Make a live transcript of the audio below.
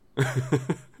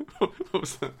What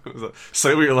was that? What was that?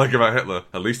 Say what you like about Hitler.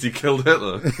 At least he killed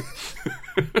Hitler.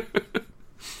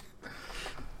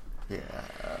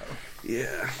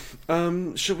 Yeah.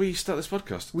 Should we start this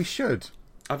podcast? We should.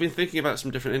 I've been thinking about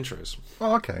some different intros.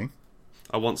 Oh, okay.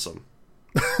 I want some.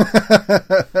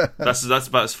 That's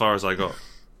about as far as I got.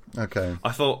 Okay.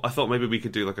 I thought maybe we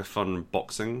could do like a fun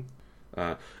boxing.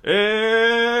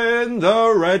 In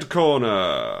the red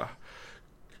corner,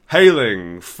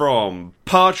 hailing from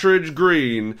Partridge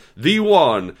Green, the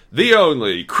one, the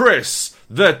only, Chris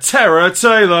the Terror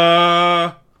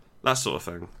Taylor. That sort of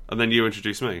thing. And then you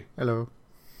introduce me. Hello.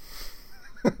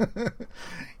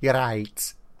 You're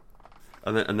right.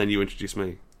 And then you introduce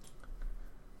me.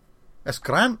 That's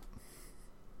Grant.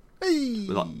 Hey.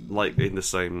 Like in the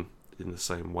same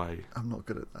way. I'm not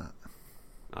good at that.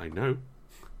 I know.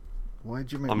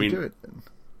 Why'd you make me do it then?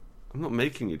 I'm not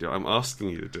making you do it. I'm asking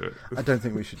you to do it. I don't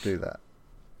think we should do that.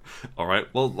 All right.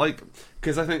 Well,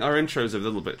 because I think our intro's a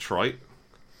little bit trite,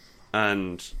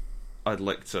 and I'd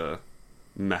like to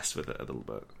mess with it a little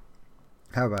bit.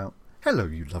 How about, hello,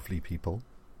 you lovely people.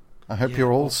 I hope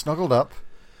you're all snuggled up.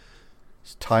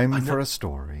 It's time for a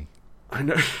story. I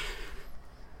know.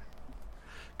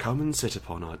 Come and sit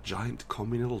upon our giant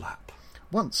communal lap.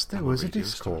 Once there was a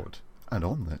Discord, and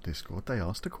on that Discord they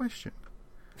asked a question.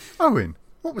 Owen,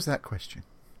 what was that question?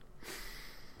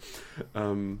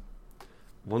 One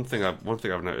thing I've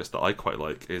noticed that I quite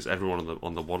like is everyone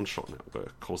on the One Shot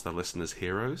Network calls their listeners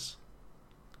heroes.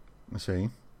 I see.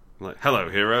 Like, hello,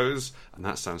 heroes, and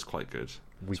that sounds quite good.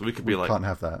 So we could be like, can't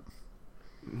have that.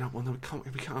 No, we can't.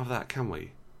 We can't have that, can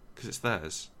we? Because it's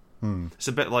theirs. Hmm. It's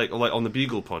a bit like on the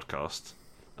Bugle podcast.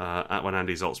 When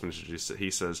Andy Zaltzman introduced it,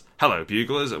 he says, "Hello,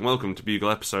 Buglers, and welcome to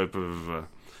Bugle episode."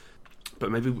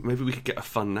 But maybe we could get a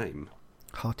fun name.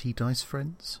 Hearty Dice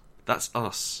Friends. That's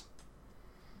us.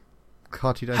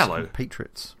 Hearty Dice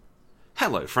Patriots.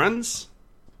 Hello, friends.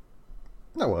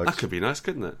 That works. That could be nice,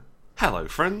 couldn't it? Hello,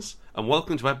 friends, and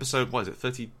welcome to episode. What is it?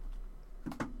 31.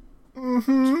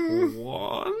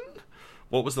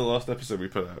 What was the last episode we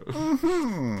put out?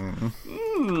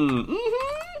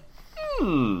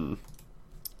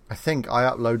 I think I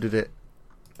uploaded it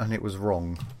and it was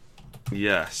wrong.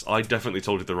 Yes, I definitely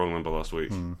told you the wrong number last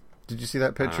week. Did you see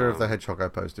that picture of the hedgehog I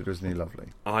posted? Wasn't he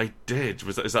lovely? I did.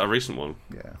 Is that a recent one?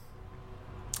 Yeah.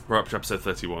 We're up to episode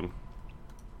 31.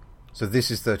 So this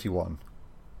is 31.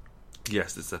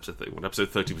 Yes, this is episode 31. Episode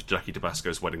 30 was Jackie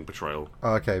Tabasco's wedding betrayal.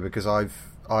 Oh, okay, because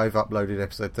I've uploaded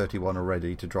episode 31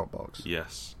 already to Dropbox.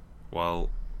 Yes.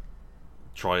 Well,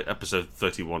 try episode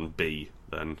 31B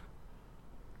then.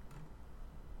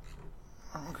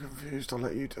 I'm confused. I'll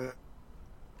let you do it.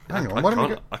 Hang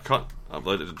on, I can't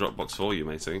upload it to Dropbox for you,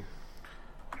 matey.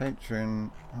 Patreon,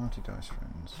 Hearty Dice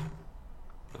Friends.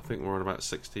 I think we're on about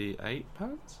 £68.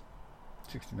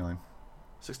 69.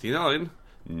 69?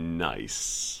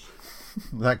 Nice.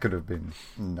 That could have been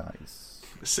nice.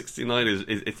 69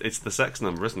 it's the sex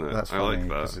number, isn't it? That's funny, I like that.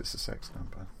 because it's a sex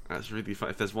number. That's really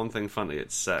funny. If there's one thing funny,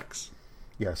 it's sex.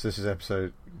 Yes, this is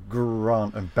episode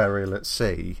Grant and Burial at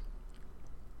Sea.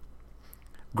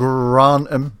 Grant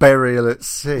and Burial at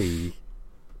Sea.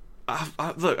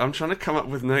 Look, I'm trying to come up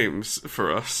with names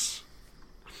for us.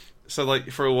 So,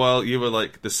 like, for a while, you were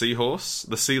like the seahorse,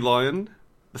 the sea lion,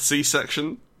 the sea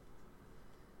section,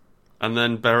 and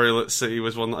then Burial at Sea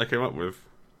was one that I came up with.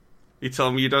 You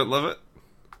tell me you don't love it?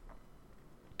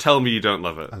 Tell me you don't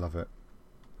love it. I love it.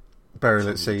 Burial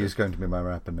at Sea is going to be my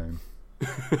rapper name.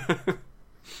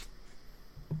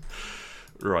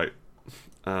 Right.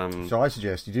 So I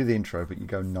suggest you do the intro, but you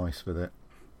go nice with it.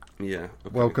 Yeah.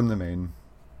 Okay. Welcome them in.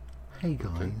 Hey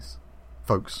guys. Okay.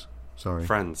 Folks. Sorry.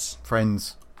 Friends.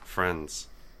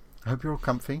 I hope you're all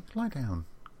comfy. Lie down.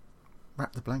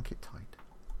 Wrap the blanket tight.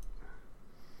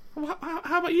 Well,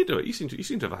 how about you do it? You seem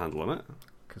to have a handle on it.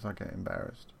 Because I get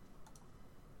embarrassed.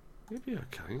 You'll be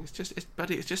okay.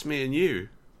 Buddy, it's just me and you.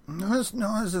 No, it's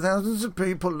not. There's thousands of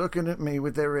people looking at me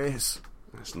with their ears.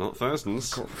 It's not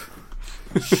thousands.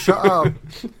 Shut up.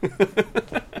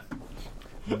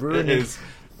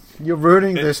 You're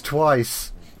ruining this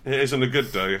twice. It is on a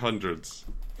good day, hundreds.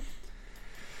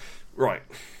 Right.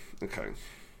 Okay.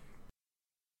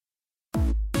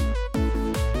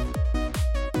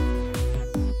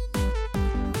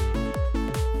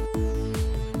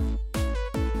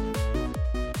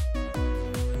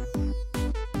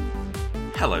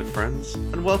 Hello, friends,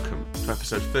 and welcome to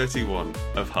episode 31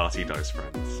 of Hearty Dice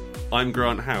Friends. I'm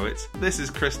Grant Howitt, this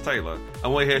is Chris Taylor,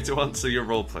 and we're here to answer your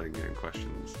role-playing game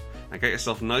questions. Now get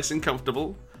yourself nice and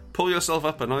comfortable, pull yourself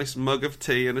up a nice mug of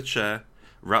tea and a chair,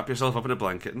 wrap yourself up in a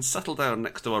blanket, and settle down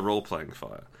next to our role-playing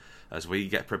fire as we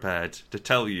get prepared to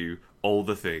tell you all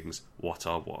the things. What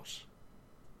are what?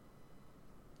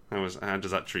 How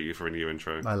does that treat you for a new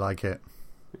intro? I like it.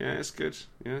 Yeah, it's good.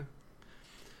 Yeah,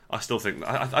 I still think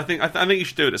I think you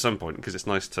should do it at some point because it's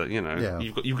nice to Yeah.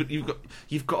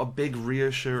 you've got a big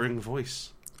reassuring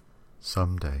voice.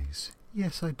 Some days,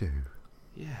 yes, I do.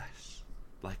 Yes,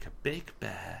 like a big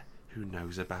bear who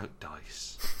knows about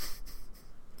dice.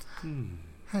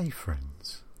 Hey,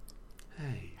 friends.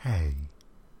 Hey,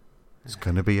 It's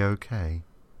gonna be okay,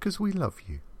 'cause we love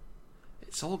you.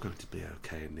 it's all going to be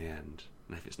okay in the end.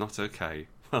 And if it's not okay,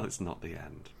 well, it's not the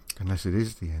end. Unless it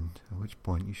is the end, at which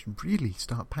point you should really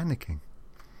start panicking.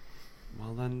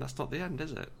 Well, then that's not the end,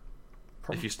 is it?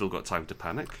 If you've still got time to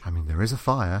panic. I mean, there is a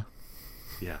fire.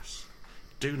 Yes.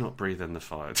 Do not breathe in the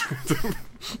fire.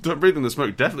 Don't breathe in the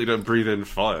smoke. Definitely don't breathe in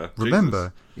fire.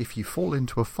 Remember, Jesus. if you fall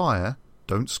into a fire,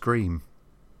 don't scream.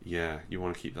 Yeah, you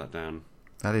want to keep that down.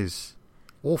 That is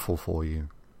awful for you.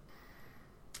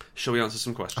 Shall we answer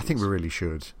some questions? I think we really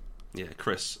should. Yeah,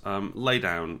 Chris, lay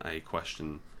down a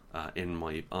question in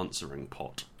my answering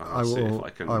pot. I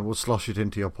will slosh it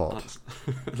into your pot.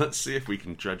 Let's see if we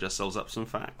can dredge ourselves up some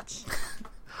facts.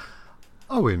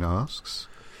 Owen asks,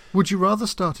 would you rather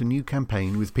start a new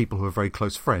campaign with people who are very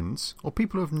close friends, or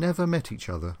people who have never met each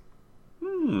other?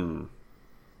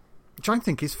 Which I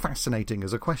think is fascinating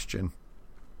as a question.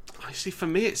 I see. For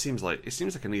me, it seems like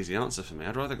an easy answer for me.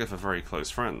 I'd rather go for very close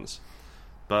friends,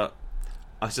 but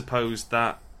I suppose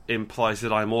that implies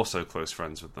that I'm also close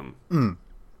friends with them.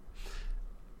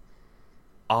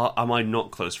 Am I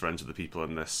not close friends with the people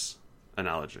in this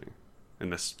analogy? In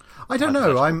this, I don't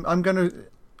know. I'm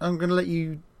gonna let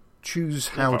you choose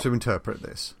how to interpret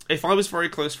this. If I was very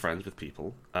close friends with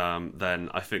people, then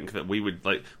I think that we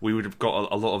would have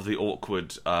got a lot of the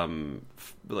awkward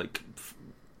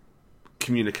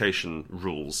communication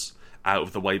rules out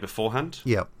of the way beforehand.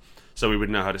 Yeah. So we would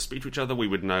know how to speak to each other. We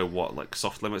would know what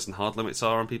soft limits and hard limits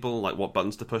are on people, like what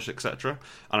buttons to push, etc.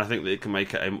 And I think that it can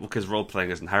make it, because role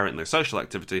playing is inherently a social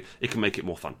activity, it can make it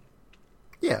more fun.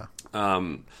 Yeah.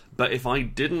 But if I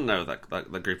didn't know that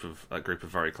group of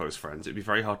very close friends, it'd be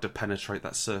very hard to penetrate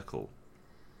that circle.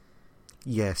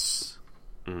 Yes.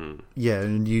 Yeah,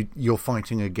 and you're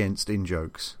fighting against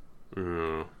in-jokes.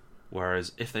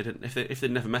 Whereas if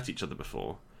they'd never met each other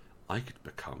before, I could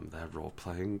become their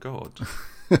role-playing god.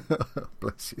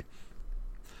 Bless you.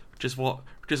 Which is what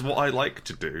I like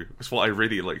to do. It's what I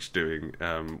really liked doing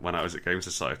when I was at Game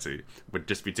Society. Would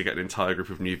just be to get an entire group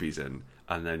of newbies in,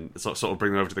 and then sort of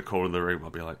bring them over to the corner of the room. I'll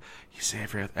be like, "You see,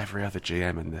 every other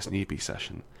GM in this newbie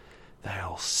session, they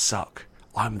all suck.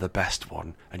 I'm the best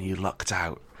one, and you lucked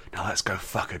out. Now let's go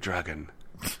fuck a dragon."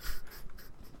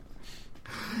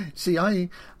 See, I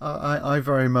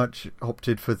very much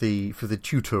opted for the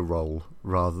tutor role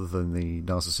rather than the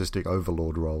narcissistic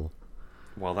overlord role.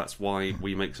 Well, that's why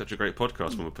we make such a great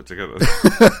podcast when we're put together.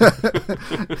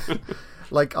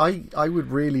 Like, I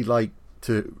would really like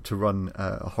to run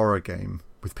a horror game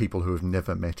with people who have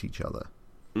never met each other.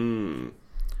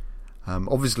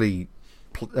 Obviously,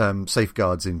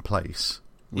 safeguards in place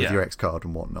with your X card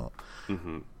and whatnot.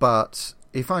 But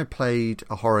if I played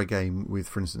a horror game with,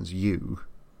 for instance, you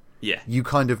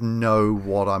kind of know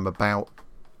what I'm about,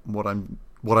 what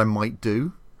I might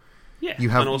do. Yeah, you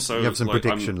have some like,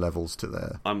 prediction levels to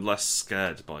there. I'm less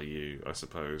scared by you, I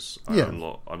suppose. Yeah. I'm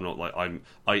not like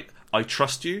I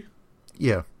trust you.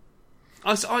 Yeah.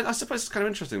 I suppose it's kind of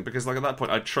interesting because like at that point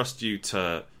I trust you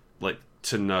to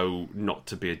know not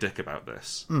to be a dick about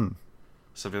this.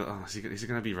 So I'd be like, is he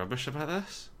going to be rubbish about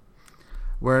this?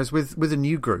 Whereas with a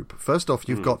new group, first off,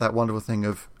 you've got that wonderful thing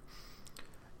of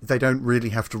they don't really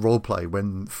have to roleplay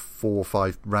when 4 or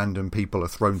 5 random people are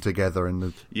thrown together in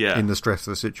the stress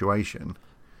of the situation.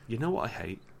 You know what I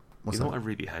hate? What's you know that? what I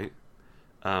really hate?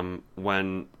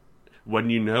 When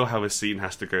you know how a scene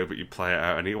has to go, but you play it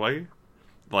out anyway.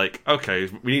 Like, okay,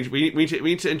 we need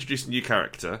to introduce a new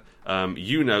character.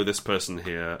 You know this person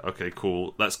here. Okay,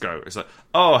 cool. Let's go. It's like,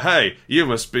 oh, hey, you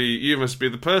must be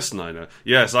the person I know.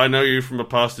 Yes, I know you from a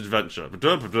past adventure.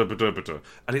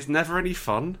 And it's never any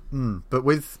fun. But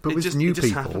with new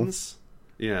people, happens.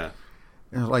 Yeah.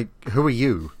 Like, who are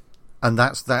you? And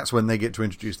that's when they get to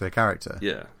introduce their character.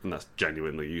 Yeah, and that's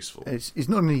genuinely useful. It's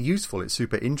not only useful; it's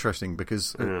super interesting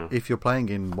because if you're playing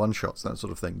in one shots, that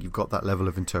sort of thing, you've got that level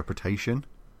of interpretation.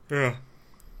 Yeah.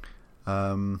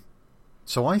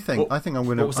 So I think I'm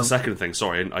going to. What was the second thing?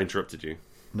 Sorry, I interrupted you.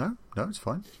 No, it's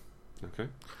fine. Okay.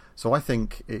 So I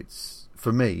think it's,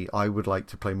 for me, I would like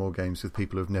to play more games with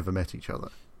people who've never met each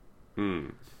other.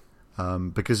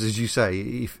 Because, as you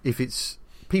say, if it's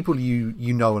people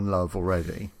you know and love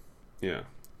already, yeah,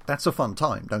 that's a fun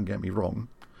time. Don't get me wrong.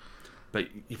 but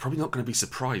you're probably not going to be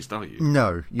surprised, are you?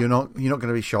 No, you're not. You're not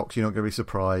going to be shocked. You're not going to be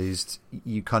surprised.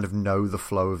 You kind of know the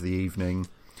flow of the evening.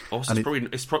 Also,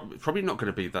 it's probably not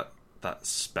going to be that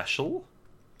special.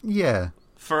 Yeah.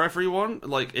 For everyone,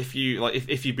 like if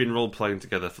you've been role playing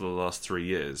together for the last 3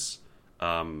 years,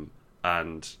 and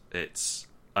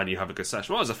you have a good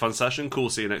session, well, it's a fun session, cool,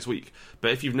 see you next week.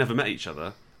 But if you've never met each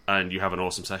other and you have an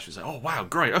awesome session, say, oh wow,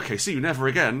 great, okay, see you never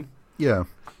again. Yeah.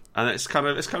 And it's kind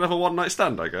of a one night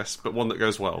stand, I guess, but one that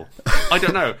goes well. I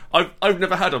don't know. I've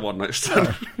never had a one night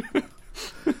stand.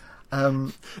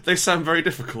 They sound very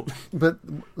difficult. But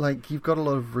like you've got a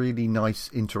lot of really nice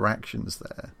interactions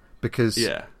there. Because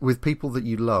with people that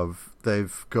you love,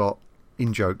 they've got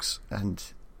in-jokes, and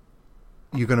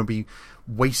you're going to be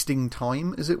wasting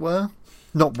time, as it were.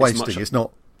 Not wasting. It's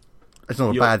not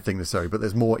a bad thing necessarily, but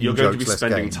there's more in-jokes, less game. You're going to be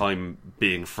spending time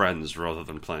being friends rather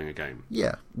than playing a game.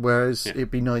 Yeah, whereas it'd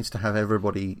be nice to have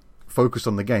everybody focused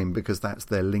on the game because that's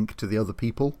their link to the other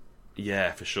people.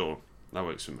 Yeah, for sure. That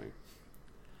works for me.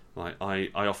 Like I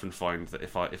often find that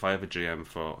if I have a GM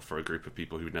for a group of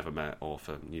people who've never met or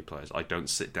for new players, I don't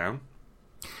sit down.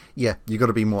 Yeah, you got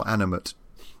to be more animate.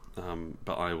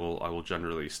 But I will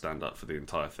generally stand up for the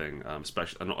entire thing,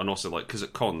 especially and also like because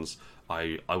at cons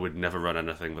I would never run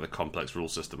anything with a complex rule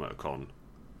system at a con.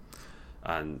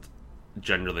 And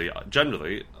generally,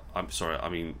 I'm sorry, I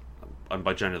mean, and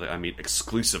by generally I mean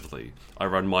exclusively, I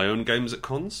run my own games at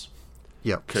cons.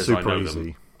 Yeah, super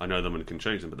easy. I know them and can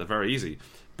change them, but they're very easy.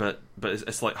 But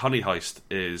it's like Honey Heist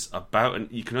is about,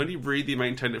 and you can only really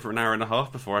maintain it for an hour and a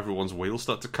half before everyone's wheels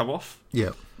start to come off.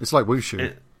 Yeah, it's like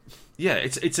Wushu.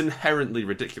 It's inherently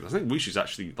ridiculous. I think Wushu's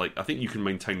actually like I think you can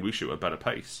maintain Wushu at a better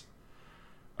pace,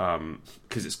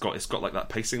 because it's got like that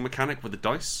pacing mechanic with the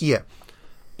dice. Yeah,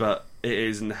 but it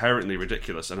is inherently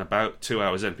ridiculous. And about 2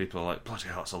 hours in, people are like, "Bloody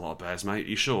hell, that's a lot of bears, mate. Are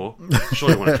you sure? Sure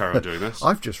you want to carry on doing this?"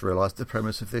 I've just realised the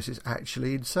premise of this is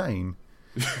actually insane.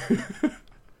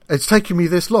 It's taken me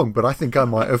this long, but I think I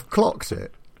might have clocked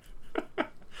it.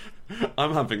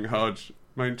 I'm having hard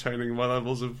maintaining my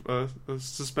levels of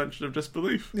suspension of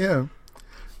disbelief. Yeah.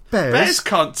 Bears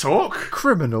can't talk.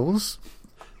 Criminals.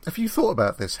 Have you thought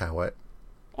about this, Howard?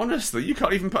 Honestly, you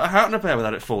can't even put a hat on a bear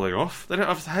without it falling off. They don't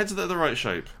have heads that are the right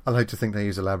shape. I like to think they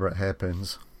use elaborate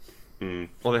hairpins.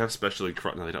 Or they have specially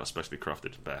crafted... No, they don't have specially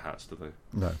crafted bear hats, do they?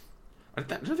 No. I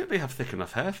don't think they have thick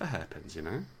enough hair for hairpins, you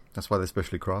know? That's why they're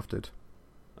specially crafted.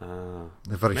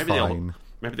 They're very maybe fine.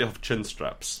 Maybe they'll have chin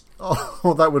straps.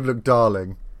 Oh, that would look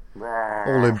darling.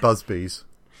 All in Busby's.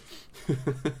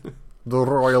 The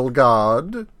Royal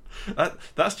Guard.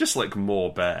 That's just like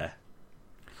more bear.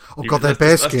 Oh god, they're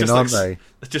bearskin, aren't they?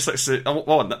 It's just like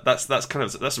that's some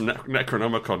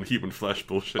Necronomicon human flesh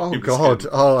bullshit. Oh god,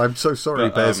 skin. Oh I'm so sorry,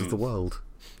 but, bears of the world.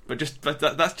 But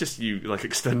that's just you like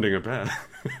extending a bear.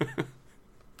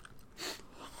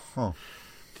 Oh.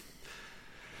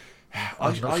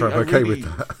 I'm not sure I'm okay with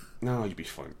that. No, you'd be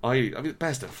fine. I mean,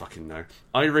 bears don't fucking know.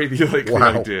 I really like the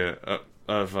idea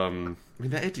of I mean,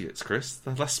 they're idiots, Chris.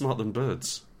 They're less smart than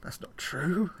birds. That's not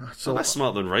true. They're less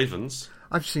smart than ravens.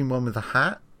 I've seen one with a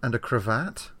hat and a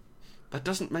cravat. That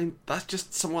doesn't mean... That's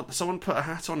just someone put a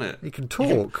hat on it. He can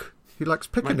talk. He likes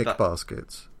picnic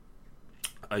baskets.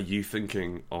 Are you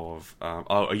thinking of...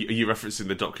 are you referencing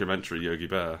the documentary Yogi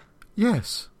Bear?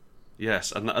 Yes.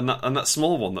 Yes, and that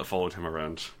small one that followed him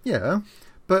around. Yeah,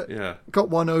 but got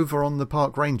one over on the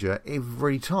park ranger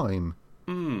every time.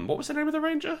 What was the name of the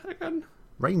ranger again?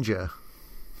 Ranger.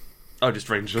 Oh, just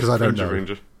Ranger. Because I don't know.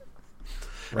 Ranger.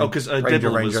 Because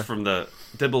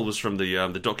Dibble was from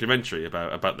the documentary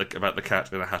about the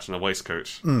cat in a hat and a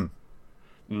waistcoat.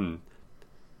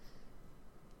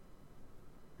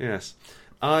 Yes,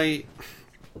 I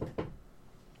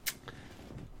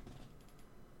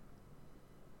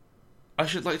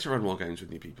should like to run more games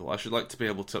with new people. I should like to be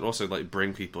able to also like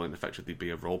bring people in, effectively be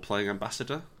a role-playing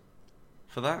ambassador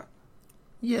for that.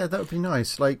 Yeah, that would be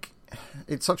nice. Like,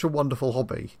 it's such a wonderful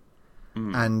hobby,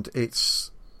 and it's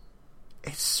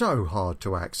so hard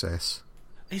to access.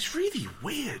 It's really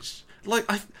weird. Like,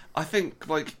 I think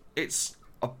like it's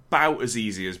about as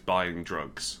easy as buying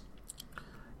drugs.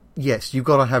 Yes, you've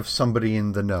got to have somebody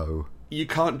in the know. You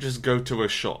can't just go to a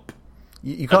shop.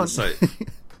 You can't say,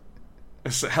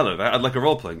 hello there, I'd like a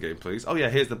role-playing game, please. Oh yeah,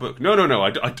 here's the book. No,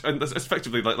 and that's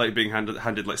effectively like being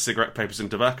handed like cigarette papers and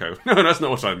tobacco. No, that's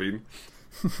not what I mean.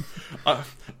 I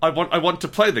want to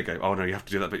play the game. Oh no, you have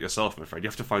to do that bit yourself, I'm afraid. You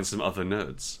have to find some other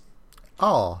nerds.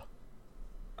 So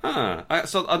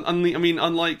I mean,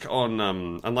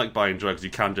 unlike buying drugs,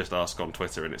 you can just ask on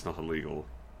Twitter and it's not illegal.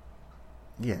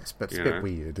 Yes, but it's a bit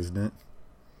weird, isn't it?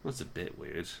 That's a bit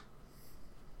weird.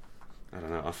 I don't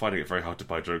know. I'm finding it very hard to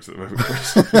buy drugs at the moment,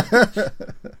 Chris.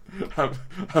 I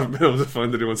haven't been able to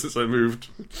find anyone since I moved.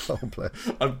 Oh, bless.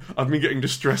 I've been getting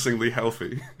distressingly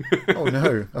healthy. Oh,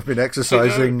 no. I've been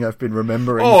exercising. I've been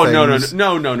remembering things.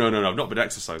 No. I've not been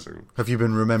exercising. Have you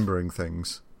been remembering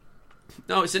things?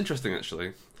 No, it's interesting,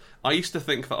 actually. I used to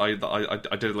think that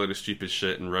I did a load of stupid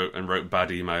shit and wrote bad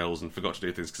emails and forgot to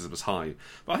do things because I was high.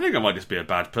 But I think I might just be a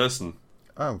bad person.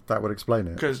 Oh, that would explain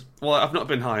it. Because, well, I've not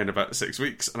been high in about 6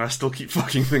 weeks, and I still keep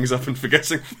fucking things up and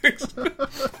forgetting things.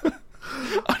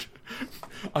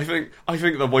 I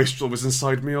think the wastrel was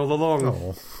inside me all along.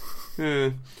 Oh.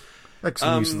 Yeah.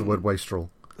 Excellent use of the word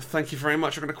wastrel. Thank you very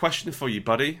much. I've got a question for you,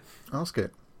 buddy. Ask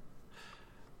it.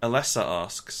 Alessa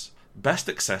asks, best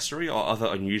accessory or other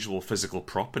unusual physical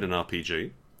prop in an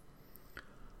RPG?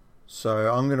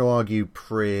 So I'm going to argue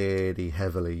pretty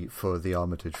heavily for the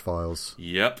Armitage Files.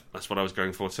 Yep, that's what I was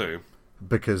going for too.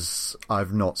 Because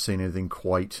I've not seen anything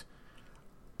quite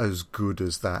as good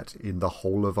as that in the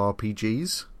whole of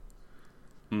RPGs.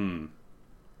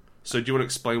 So do you want to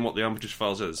explain what the Armitage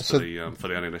Files is for the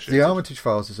uninitiated? The Armitage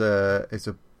Files is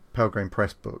a Pelgrane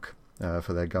Press book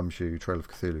for their Gumshoe Trail of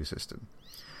Cthulhu system.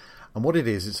 And what it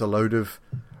is, it's a load of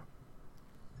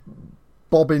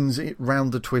bobbins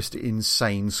round the twist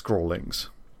insane scrawlings.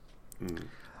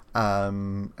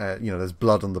 There's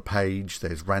blood on the page,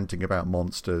 there's ranting about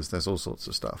monsters, there's all sorts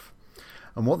of stuff.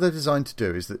 And what they're designed to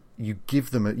do is that you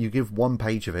give one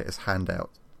page of it as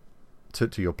handout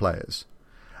to your players,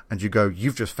 and you go,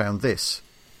 you've just found this,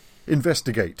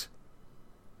 investigate.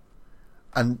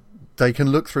 And they can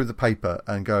look through the paper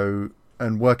and go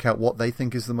and work out what they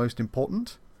think is the most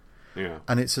important. Yeah.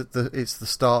 And it's the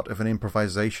start of an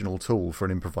improvisational tool for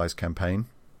an improvised campaign.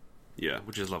 Yeah,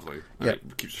 which is lovely. Yeah.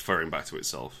 It keeps referring back to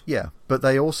itself. Yeah, but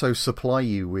they also supply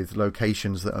you with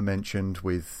locations that are mentioned,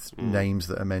 with names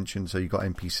that are mentioned, so you've got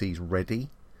NPCs ready.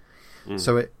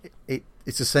 So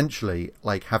it's essentially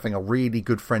like having a really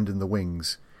good friend in the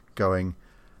wings going,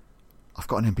 I've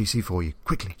got an NPC for you.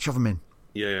 Quickly, shove them in.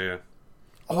 Yeah.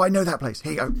 Oh, I know that place.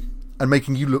 Here you go. And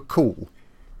making you look cool.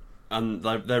 And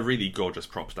they're really gorgeous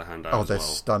props to hand out. Oh, they're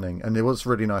stunning. And what's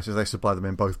really nice is they supply them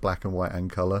in both black and white and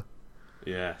colour.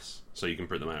 Yes, so you can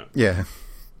print them out. Yeah.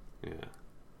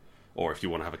 Or if you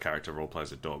want to have a character roleplay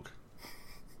as a dog,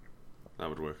 that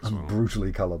would work as I'm well.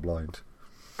 brutally colourblind.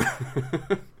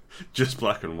 Just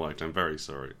black and white. I'm very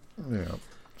sorry. Yeah,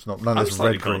 it's not none I'm of this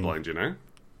slightly red green. colourblind, you know.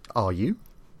 Are you?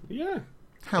 Yeah.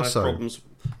 How so?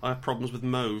 I have problems with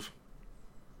mauve.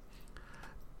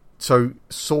 So,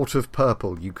 sort of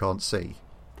purple you can't see.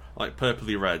 Like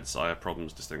purpley reds, I have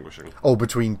problems distinguishing. Oh,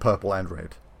 between purple and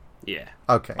red. Yeah.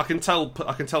 Okay. I can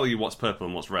tell you what's purple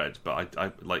and what's red, but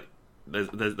I like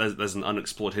there's an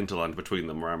unexplored hinterland between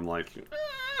them where I'm like,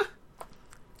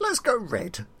 let's go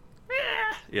red.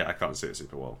 Yeah, I can't see it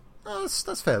super well.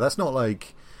 That's fair. That's not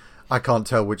like I can't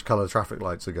tell which colour traffic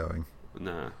lights are going.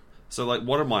 Nah. So like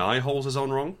one of my eye holes is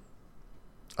on wrong.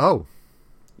 Oh.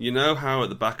 You know how at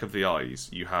the back of the eyes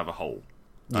you have a hole?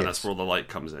 And yes. That's where all the light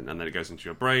comes in, and then it goes into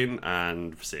your brain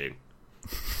and seeing.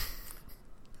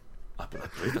 I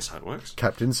believe that's how it works.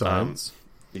 Captain Science.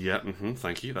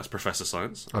 Thank you. That's Professor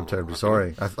Science. I'm terribly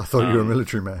sorry. I thought you were a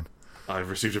military man. I've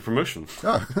received a promotion.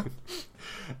 Oh.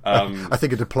 I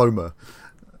think a diploma.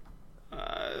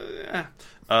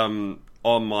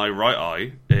 On my right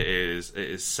eye, it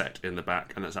is set in the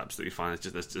back, and that's absolutely fine.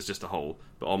 It's just a hole.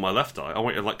 But on my left eye, I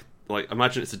want you to like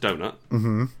imagine it's a donut.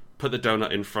 Mm-hmm. Put the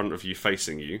donut in front of you,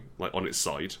 facing you, like on its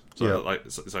side, so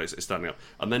it's standing up,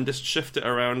 and then just shift it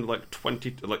around like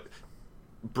 20, like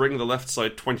bring the left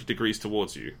side 20 degrees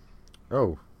towards you.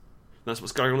 Oh, that's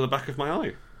what's going on in the back of my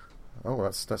eye. Oh,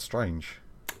 that's strange.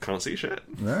 Can't see shit.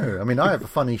 No, I mean I have a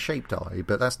funny shaped eye,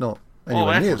 but that's not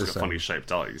anywhere near the same. Funny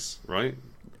shaped eyes, right?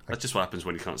 That's just what happens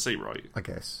when you can't see, right? I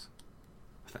guess.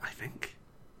 I think.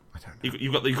 I don't know.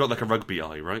 You've got like a rugby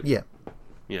eye, right? Yeah.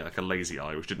 Yeah, like a lazy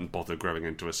eye, which didn't bother growing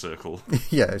into a circle.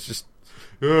 Yeah, it's just...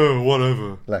 Oh,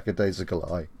 whatever. Lackadaisical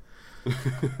eye.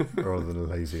 Rather than a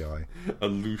lazy eye. A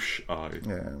louche eye.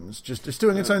 Yeah, it's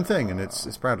doing its own thing, and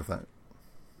it's proud of that.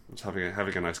 It's having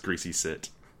a nice greasy sit.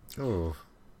 Oh.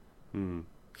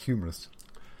 Humorous.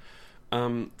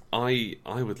 I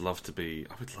would love to...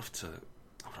 I would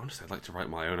honestly like to write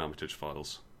my own Armitage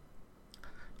Files.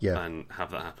 Yeah. And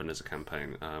have that happen as a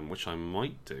campaign, which I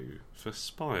might do for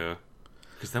Spire.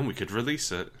 Because then we could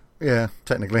release it. Yeah,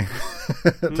 technically.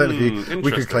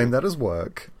 We could claim that as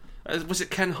work. Was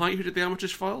it Ken Hite who did the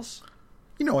Armitage Files?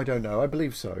 I don't know. I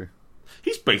believe so.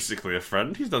 He's basically a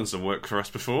friend. He's done some work for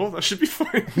us before. That should be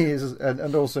fine. He is,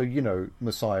 and also,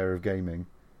 Messiah of gaming.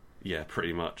 Yeah,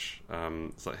 pretty much.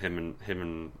 It's like him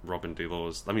and Robin D.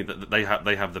 Laws. I mean, they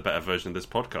have the better version of this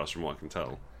podcast, from what I can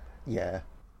tell. Yeah.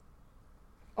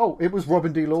 Oh, it was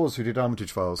Robin D. Laws who did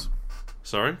Armitage Files.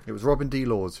 Sorry? It was Robin D.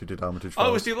 Laws who did Armitage Files. Oh,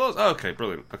 it was D. Laws? Oh, okay,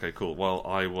 brilliant. Okay, cool. Well,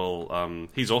 I will...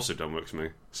 he's also done work for me,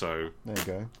 so... There you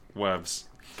go. Webs.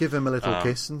 Give him a little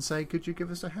kiss and say, could you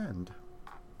give us a hand?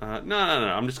 No.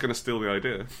 I'm just going to steal the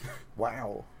idea.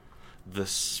 Wow. The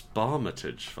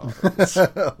Sparmitage Files.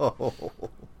 Oh,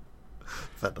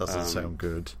 that doesn't sound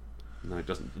good. No, it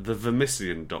doesn't. The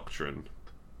Vermissian Doctrine.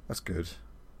 That's good.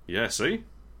 Yeah, see?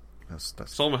 That's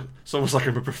it's almost like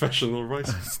I'm a professional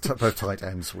writer. It's both tight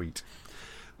and sweet.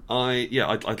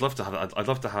 I'd love to have. I'd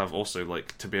love to have also,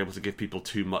 like, to be able to give people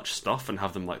too much stuff and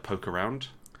have them, like, poke around.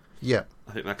 Yeah,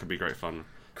 I think that could be great fun.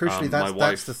 Crucially,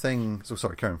 that's the thing. So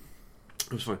sorry, Karen.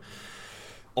 It was fine.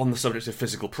 On the subject of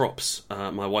physical props,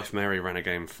 my wife Mary ran a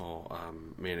game for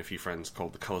me and a few friends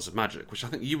called The Colours of Magic, which I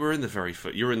think you were in the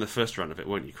first round of it,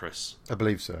 weren't you, Chris? I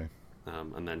believe so.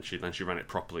 And then she ran it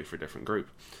properly for a different group.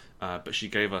 But she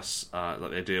gave us like,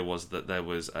 the idea was that there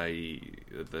was the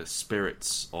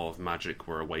spirits of magic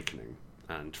were awakening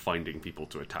and finding people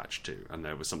to attach to, and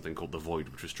there was something called the Void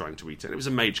which was trying to eat it. It was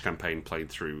a mage campaign played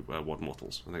through Wad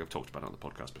Mortals. I think I've talked about it on the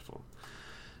podcast before.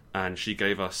 And she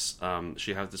gave us,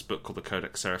 she had this book called the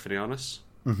Codex Seraphinianus.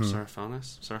 Mm-hmm.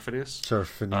 Seraphinius?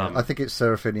 I think it's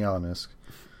Seraphinianus.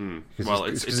 Well,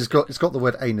 it's got the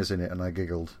word anus in it, and I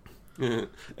giggled.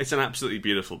 It's an absolutely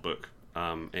beautiful book.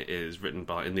 It is written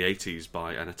in the 80s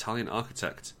by an Italian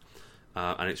architect,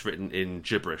 and it's written in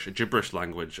gibberish, a gibberish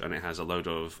language, and it has a load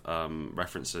of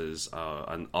references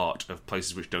and art of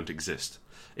places which don't exist.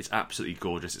 It's absolutely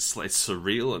gorgeous. It's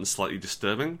surreal and slightly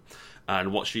disturbing.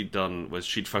 And what she'd done was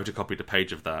she'd photocopied a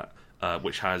page of that,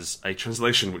 which has a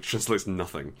translation which translates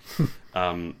nothing.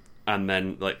 And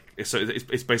then, like, so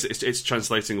it's basically it's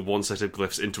translating one set of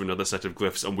glyphs into another set of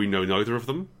glyphs, and we know neither of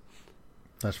them.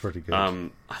 That's pretty good. I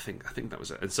think that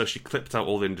was it. And so she clipped out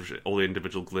all the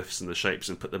individual glyphs and the shapes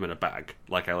and put them in a bag,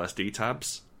 like LSD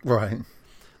tabs. Right.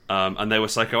 And they were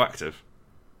psychoactive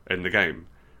in the game,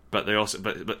 but they also,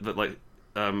 but like.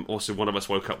 Also, one of us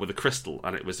woke up with a crystal,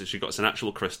 and she got an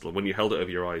actual crystal. And when you held it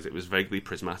over your eyes, it was vaguely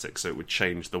prismatic, so it would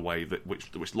change the way that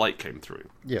which light came through.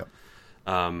 Yeah.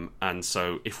 And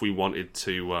so, if we wanted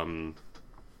to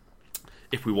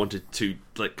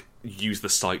like use the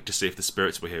sight to see if the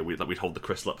spirits were here, we'd hold the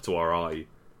crystal up to our eye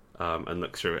and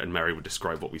look through it, and Mary would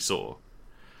describe what we saw.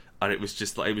 And it was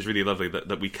just like, it was really lovely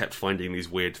that we kept finding these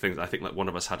weird things. I think like one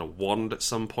of us had a wand at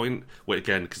some point, where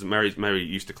again, because Mary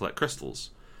used to collect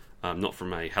crystals. Not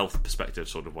from a health perspective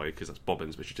sort of way, because that's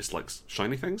bobbins, but she just likes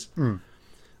shiny things.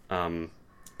 And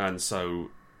so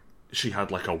she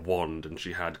had like a wand, and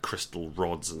she had crystal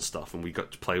rods and stuff, and we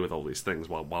got to play with all these things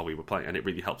while we were playing, and it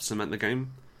really helped cement the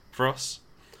game for us.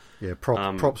 Yeah,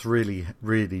 props really,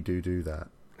 really do that.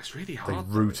 It's really hard.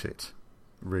 They root it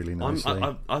really nicely.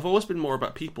 I've always been more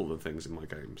about people than things in my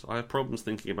games. I have problems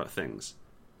thinking about things.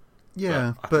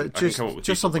 Yeah, but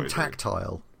just something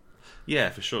tactile. Yeah,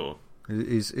 for sure.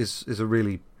 Is a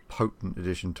really potent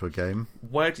addition to a game.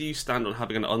 Where do you stand on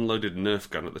having an unloaded Nerf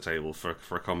gun at the table for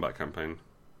a combat campaign?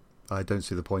 I don't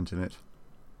see the point in it.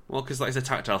 Well, because that is a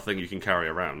tactile thing you can carry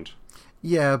around.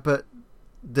 Yeah, but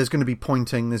there's going to be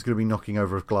pointing, there's going to be knocking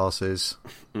over of glasses.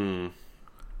 And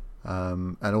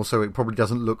also it probably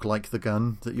doesn't look like the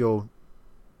gun that you're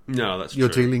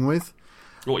dealing with.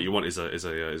 What you want is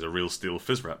a real steel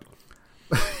fizz wrap.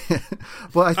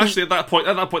 Well, I think, actually, at that point,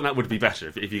 that would be better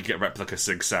if you get Replica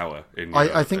Sig Sauer in.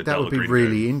 I think that would be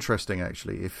really interesting,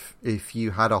 actually, if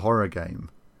you had a horror game,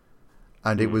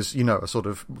 and it was a sort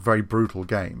of very brutal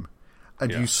game,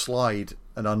 and you slide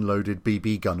an unloaded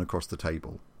BB gun across the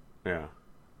table. Yeah.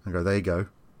 And go, there you go.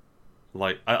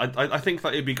 Like, I think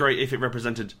that it'd be great if it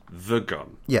represented the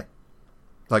gun. Yeah.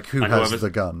 Like, who has the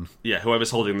gun? Yeah,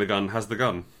 whoever's holding the gun has the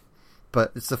gun.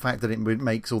 But it's the fact that it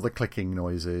makes all the clicking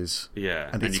noises. Yeah,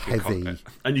 and it's heavy,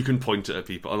 and you can point it at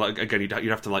people. Like again, you'd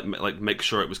have to like make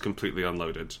sure it was completely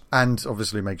unloaded, and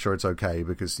obviously make sure it's okay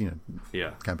because it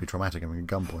can be traumatic having a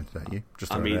gun pointed at you.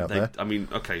 Just throwing it out there.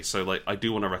 Okay, so like I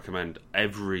do want to recommend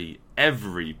every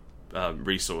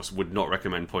resource would not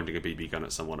recommend pointing a BB gun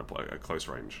at someone at close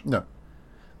range. No,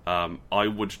 I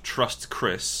would trust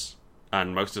Chris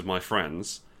and most of my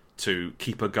friends to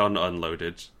keep a gun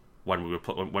unloaded when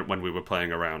we were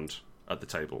playing around at the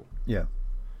table. Yeah.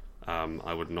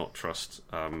 I would not trust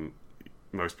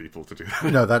most people to do that.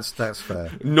 No, that's fair.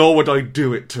 Nor would I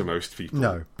do it to most people.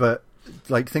 No, but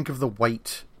like think of the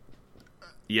weight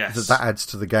that adds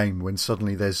to the game when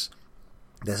suddenly there's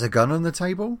a gun on the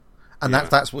table, and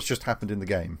that's what's just happened in the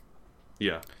game.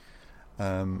 Yeah.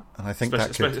 And I think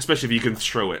especially if you can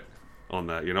throw it on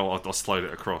there, I'll slide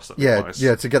it across. Yeah,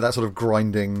 to get that sort of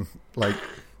grinding, like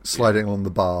sliding along the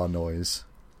bar noise.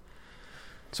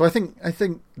 So I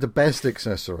think the best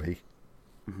accessory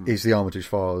is the Armitage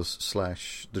Files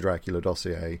 / the Dracula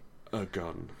dossier. A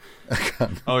gun. A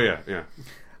gun. Oh yeah.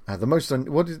 The most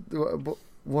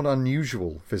what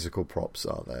unusual physical props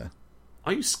are there?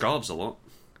 I use scarves a lot.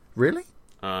 Really?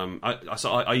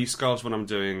 I use scarves when I'm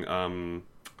doing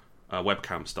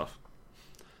webcam stuff.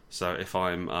 So if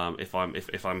I'm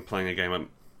playing a game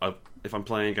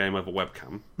over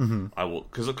webcam, I will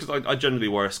because I generally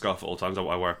wear a scarf at all times. I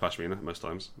wear a pashmina most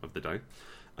times of the day,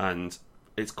 and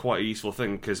it's quite a useful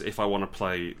thing because if I want to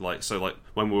play like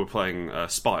when we were playing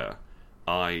Spire,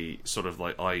 I sort of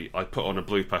I put on a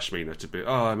blue pashmina to be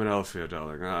I'm an elf here,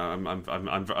 darling.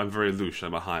 I'm very louche.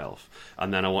 I'm a high elf,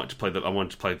 and then I wanted to play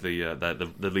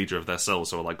the leader of their cell,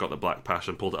 so I got the black pash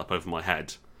and pulled it up over my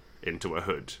head into a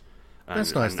hood.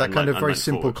 That's nice. That kind of very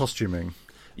simple costuming.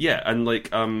 Yeah, and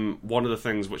one of the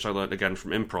things which I learned again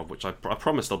from improv, which I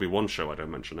promise there'll be one show I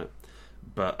don't mention it,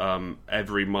 but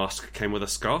every mask came with a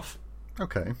scarf.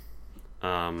 Okay.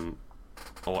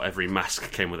 Or every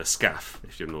mask came with a scaff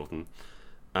if you're northern.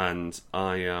 And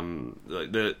I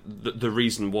the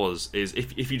reason is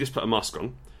if you just put a mask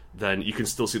on, then you can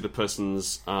still see the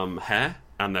person's hair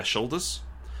and their shoulders,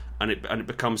 and it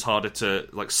becomes harder to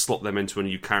slot them into a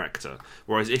new character.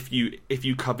 Whereas if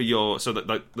you cover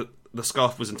the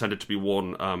scarf was intended to be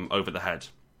worn over the head,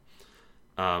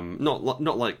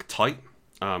 not like tight,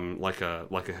 like a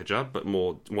hijab, but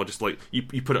more just like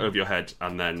you put it over your head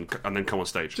and then come on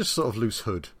stage. Just sort of loose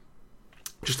hood.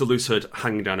 Just a loose hood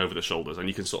hanging down over the shoulders, and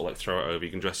you can sort of throw it over. You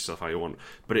can dress yourself how you want,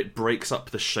 but it breaks up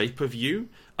the shape of you.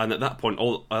 And at that point,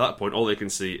 all they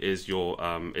can see is your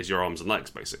arms and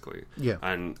legs, basically. Yeah.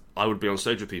 And I would be on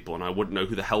stage with people, and I wouldn't know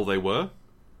who the hell they were.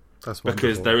 That's wonderful.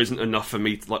 Because there isn't enough for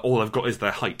me to, all I've got is their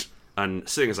height. And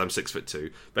seeing as I'm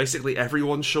 6'2", basically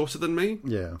everyone's shorter than me.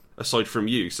 Yeah. Aside from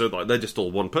you, so they're just all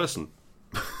one person.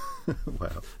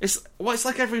 Wow. It's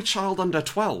like every child under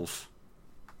 12.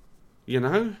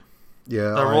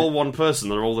 Yeah, they're all one person.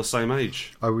 They're all the same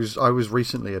age. I was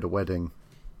recently at a wedding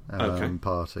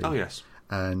party. Oh yes,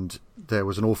 and there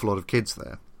was an awful lot of kids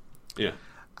there. Yeah,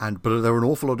 but there were an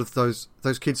awful lot of those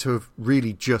kids who have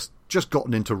really just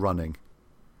gotten into running.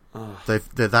 They're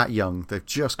that young. They've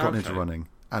just gotten into running,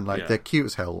 and they're cute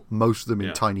as hell. Most of them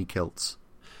in tiny kilts.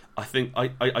 I think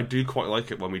I do quite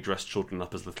like it when we dress children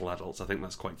up as little adults. I think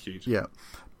that's quite cute. Yeah,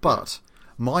 but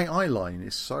my eye line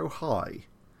is so high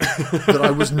that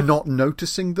I was not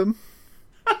noticing them.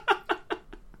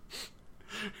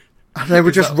 And they were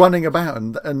just running about,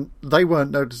 and they weren't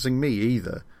noticing me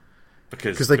either.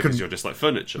 Because you're just like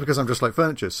furniture. Because I'm just like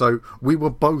furniture. So we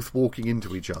were both walking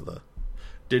into each other.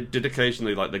 Did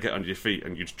occasionally they get under your feet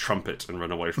and you'd trumpet and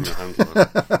run away from your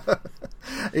handler?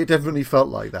 It definitely felt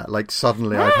like that. Like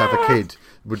suddenly I'd have a kid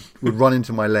would run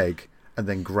into my leg and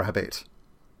then grab it.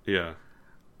 Yeah.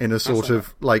 In a sort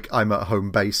of I'm at home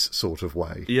base sort of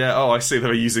way. Yeah. Oh, I see. They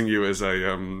were using you as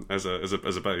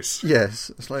a base.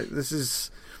 Yes. It's like this is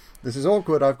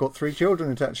awkward. I've got 3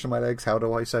 children attached to my legs. How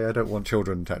do I say I don't want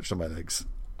children attached to my legs?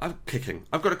 I'm kicking.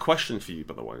 I've got a question for you,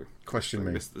 by the way. Question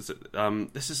me.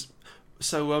 This is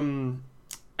so.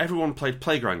 Everyone played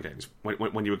playground games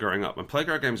when you were growing up, and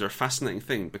playground games are a fascinating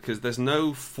thing because there's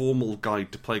no formal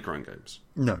guide to playground games.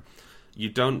 No. You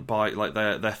don't buy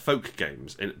they're folk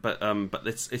games, but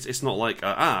it's not like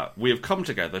we have come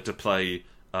together to play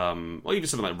or even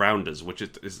something like Rounders, which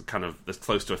is kind of as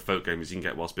close to a folk game as you can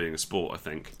get whilst being a sport. I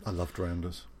think I loved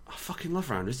Rounders. I fucking love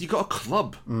Rounders. You got a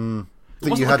club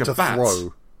that you had to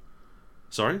throw.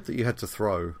 Sorry, that you had to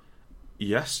throw.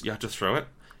 Yes, you had to throw it.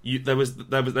 There was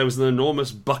an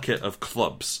enormous bucket of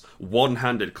clubs,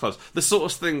 one-handed clubs, the sort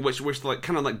of thing which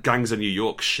kind of like Gangs of New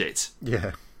York shit.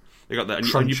 Yeah. You got that,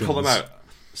 and you pull them out.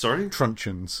 Sorry?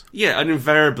 Truncheons. Yeah, and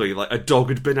invariably, a dog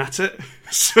had been at it.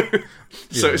 so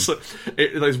it's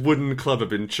those wooden club had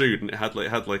been chewed, and it had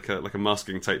like a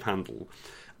masking tape handle.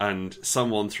 And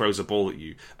someone throws a ball at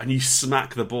you, and you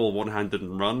smack the ball one-handed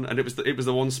and run. And it was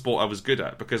the one sport I was good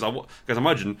at because I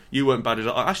imagine you weren't bad at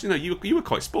it. Actually, no, you were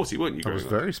quite sporty, weren't you? I was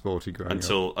very sporty growing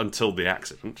up until the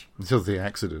accident. Until the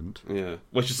accident, yeah,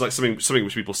 which is like something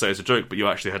which people say is a joke, but you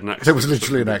actually had an accident. There was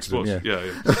literally an accident.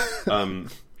 Yeah.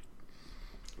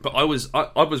 But I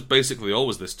was basically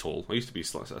always this tall. I used to be a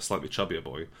slightly chubbier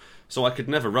boy, so I could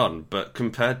never run. But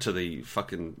compared to the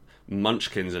fucking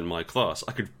munchkins in my class,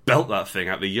 I could belt that thing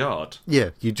out the yard.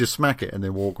 Yeah, you just smack it and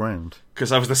then walk round.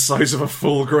 Because I was the size of a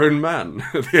full-grown man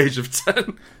at the age of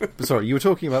 10. Sorry, you were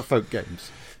talking about folk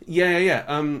games.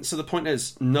 Yeah. So the point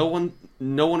is, no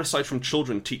one aside from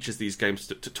children teaches these games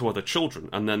to other children,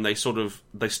 and then they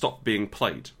stop being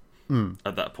played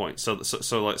at that point.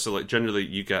 So generally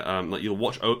you get like you'll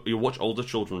watch older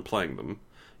children playing them.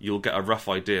 You'll get a rough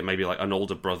idea. Maybe like an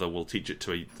older brother will teach it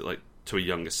to a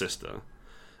younger sister,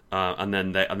 and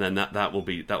then that will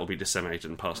be disseminated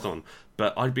and passed on.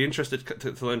 But I'd be interested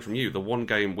to learn from you the one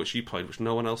game which you played which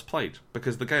no one else played,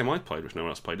 because the game I played which no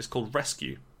one else played is called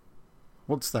Rescue.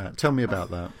 What's that? Tell me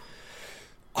about that.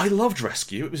 I loved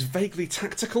Rescue. It was vaguely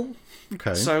tactical.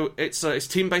 Okay. So it's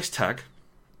team-based tag.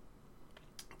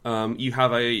 You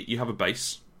have a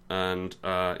base, and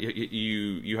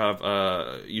you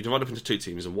divide up into two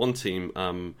teams, and one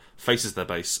team faces their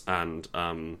base and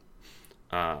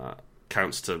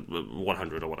counts to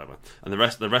 100 or whatever, and the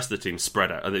rest of the team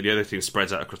spread out, and the other team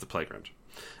spreads out across the playground.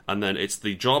 And then it's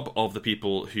the job of the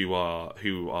people who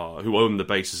own the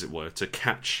base, as it were, to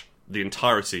catch the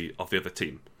entirety of the other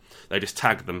team. They just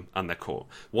tag them and they're caught.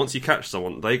 Once you catch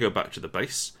someone, they go back to the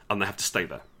base and they have to stay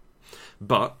there.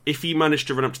 But if you manage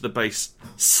to run up to the base,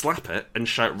 slap it, and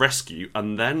shout "rescue,"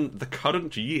 and then the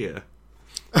current year,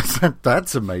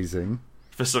 that's amazing.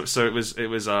 So it was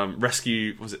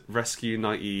Rescue. Was it Rescue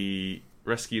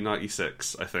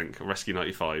 96? I think Rescue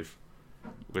 95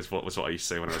 was what I used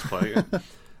to say when I was playing it.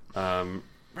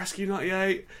 Rescue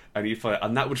 98, and you'd play it,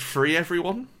 and that would free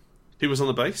everyone who was on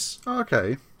the base. Oh,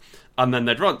 okay. And then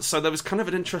they'd run. So there was kind of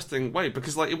an interesting way,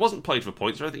 because like it wasn't played for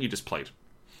points or anything. You just played.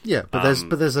 Yeah, but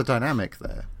there's a dynamic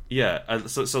there. Yeah, and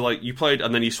so like you played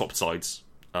and then you swapped sides,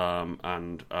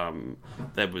 and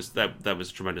there was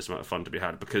a tremendous amount of fun to be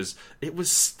had, because it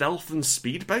was stealth and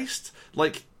speed based.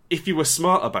 Like if you were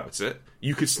smart about it,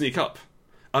 you could sneak up,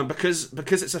 because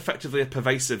it's effectively a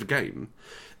pervasive game,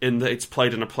 in that it's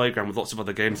played in a playground with lots of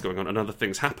other games going on and other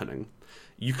things happening.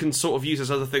 You can sort of use those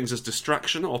other things as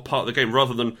distraction or part of the game,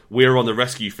 rather than we're on the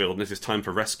rescue field and this is time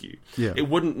for rescue. Yeah. It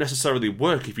wouldn't necessarily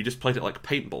work if you just played it like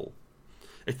paintball.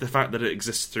 It's the fact that it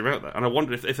exists throughout that. And I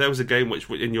wondered if there was a game which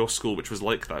in your school which was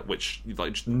like that, which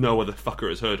like just no other fucker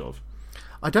has heard of.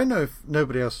 I don't know if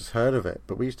nobody else has heard of it,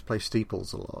 but we used to play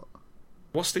Steeples a lot.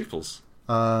 What's Steeples?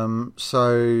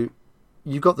 So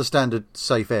you've got the standard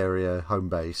safe area home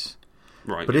base.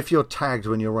 Right. But if you're tagged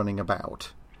when you're running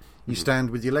about, you stand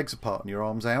with your legs apart and your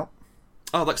arms out.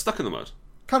 Oh, like Stuck in the Mud?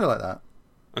 Kind of like that.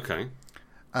 Okay.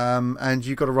 And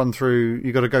you've got to go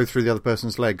through the other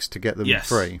person's legs to get them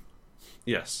free.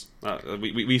 Yes.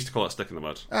 We used to call it Stuck in the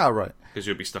Mud. Oh, right. Because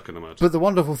you'd be stuck in the mud. But the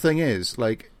wonderful thing is,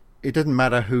 like, it didn't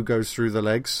matter who goes through the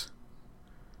legs.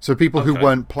 So people who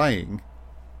weren't playing...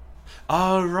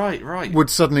 Oh, right. ...would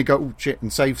suddenly go, oh, shit,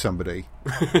 and save somebody.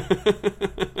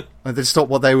 And they'd stop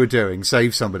what they were doing,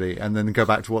 save somebody, and then go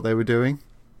back to what they were doing.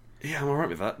 Yeah, I'm alright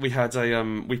with that. We had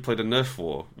we played a Nerf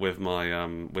war with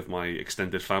my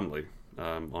extended family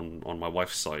on my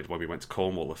wife's side when we went to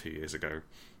Cornwall a few years ago,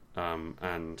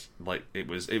 and like it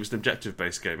was an objective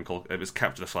based game called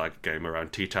capture the flag game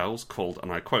around tea towels called,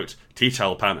 and I quote, Tea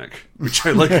Towel Panic, which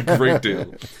I like a great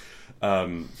deal.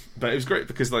 But it was great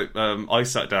because like I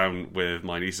sat down with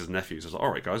my nieces and nephews. I was like,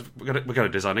 all right, guys, we're gonna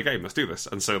design a game. Let's do this.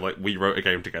 And so like we wrote a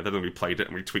game together, and we played it,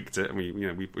 and we tweaked it, and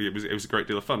it was a great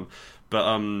deal of fun.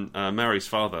 But Mary's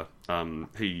father,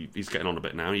 he's getting on a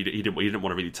bit now. He didn't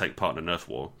want to really take part in a Nerf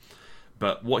war.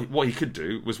 But what he could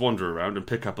do was wander around and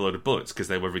pick up a load of bullets because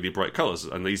they were really bright colours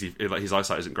and easy. Like his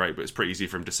eyesight isn't great, but it's pretty easy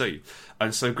for him to see.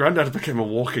 And so Grandad became a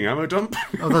walking ammo dump.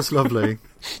 Oh, that's lovely.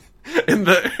 In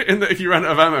that if you ran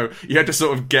out of ammo, you had to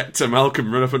sort of get to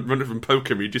Malcolm, run up and poke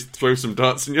him. You just throw some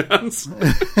darts in your hands.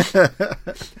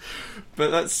 But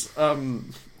that's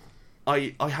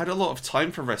I had a lot of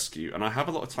time for Rescue, and I have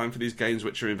a lot of time for these games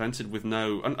which are invented with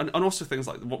no and also things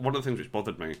like one of the things which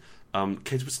bothered me.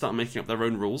 Kids would start making up their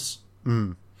own rules.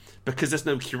 Mm. Because there's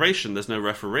no curation, there's no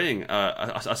refereeing,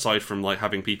 aside from like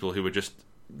having people who are just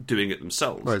doing it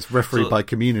themselves. Well, it's refereed by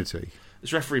community.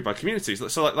 It's refereed by community.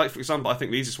 So like for example, I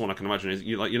think the easiest one I can imagine is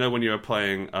when you were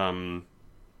playing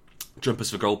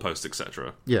jumpers for goalposts,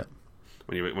 etc. Yeah.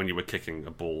 When you were kicking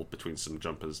a ball between some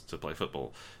jumpers to play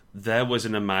football, there was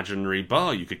an imaginary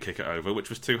bar you could kick it over, which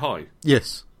was too high.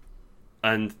 Yes.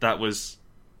 And that was,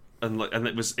 and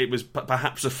it was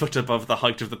perhaps a foot above the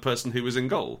height of the person who was in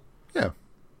goal. Yeah,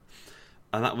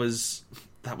 and that was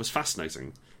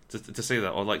fascinating to see that,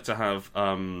 or like to have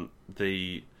I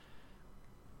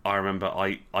remember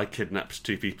I kidnapped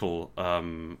two people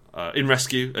in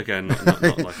Rescue again. Not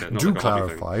like a, not do like a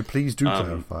clarify, please do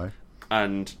clarify.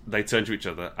 And they turned to each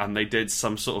other and they did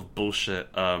some sort of bullshit.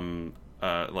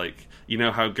 Like you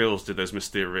know how girls did those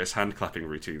mysterious hand clapping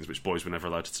routines, which boys were never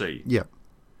allowed to see. Yeah,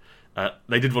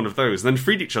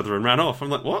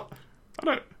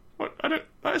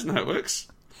 That isn't how it works.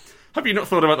 Have you not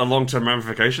thought about the long-term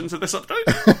ramifications of this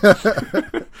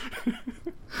update?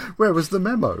 Where was the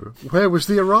memo? Where was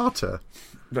the errata?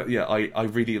 But yeah, I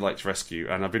really liked Rescue,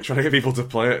 and I've been trying to get people to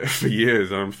play it for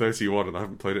years, and I'm 31 and I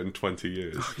haven't played it in 20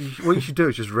 years. What you should do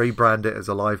is just rebrand it as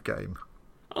a live game.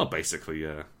 Oh, basically,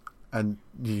 yeah. And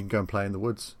you can go and play in the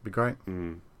woods. It'd be great.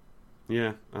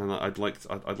 Yeah, and I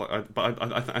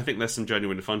think there's some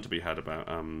genuine fun to be had about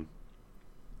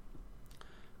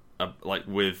like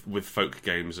with folk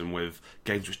games and with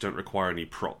games which don't require any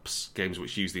props, games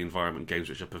which use the environment, games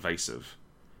which are pervasive.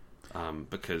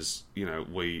 Because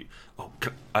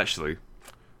actually,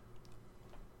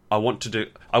 I want to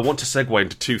segue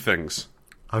into two things.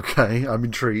 Okay, I'm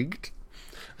intrigued.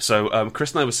 So,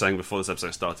 Chris and I were saying before this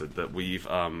episode started that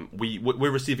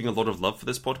we're receiving a lot of love for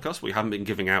this podcast. We haven't been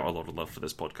giving out a lot of love for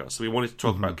this podcast, so we wanted to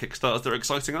talk about Kickstarters that are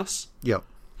exciting us. Yep.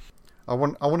 I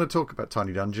want to talk about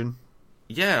Tiny Dungeon.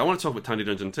 Yeah, I want to talk about Tiny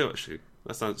Dungeon too. Actually,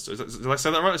 did I say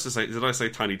that right? Did I say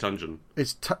Tiny Dungeon?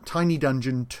 It's Tiny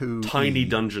Dungeon 2. Tiny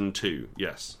Dungeon 2.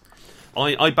 Yes,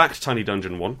 I backed Tiny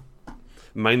Dungeon 1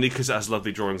 mainly because it has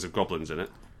lovely drawings of goblins in it.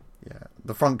 Yeah,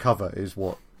 the front cover is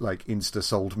what insta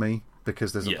sold me.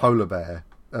 Because there's a polar bear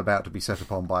about to be set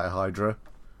upon by a hydra.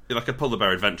 You're like a polar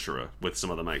bear adventurer with some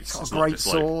other mates. It's got a great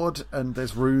sword, and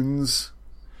there's runes.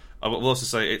 I will also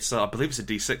say it's. I believe it's a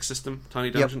D6 system. Tiny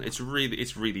Dungeon. Yep. It's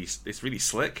really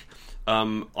slick. I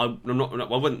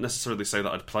wouldn't necessarily say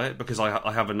that I'd play it because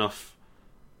I have enough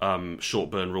short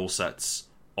burn rule sets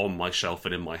on my shelf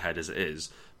and in my head as it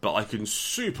is. But I can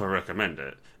super recommend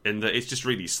it in that it's just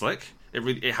really slick.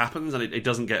 It happens and it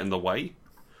doesn't get in the way.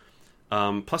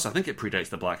 Plus, I think it predates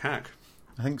the Black Hack.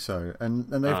 I think so. And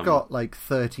they've got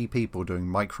 30 people doing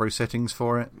micro settings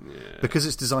for it. Yeah. Because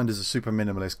it's designed as a super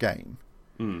minimalist game,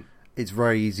 it's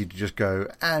very easy to just go,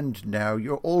 and now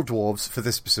you're all dwarves for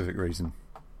this specific reason.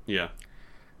 Yeah.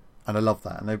 And I love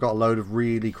that. And they've got a load of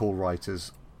really cool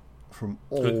writers from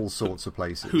all sorts of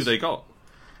places. Who they got?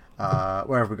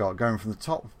 Where have we got? Going from the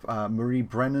top, Marie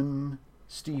Brennan,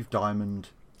 Steve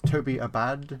Diamond, Toby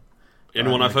Abad.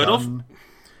 Anyone I've heard of?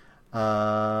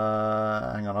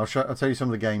 Hang on, I'll tell you some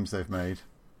of the games they've made.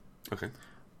 Okay.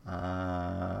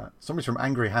 Somebody's from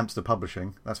Angry Hamster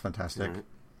Publishing. That's fantastic. Right.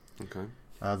 Okay.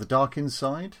 The Dark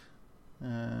Inside.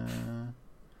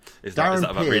 Is that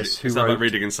about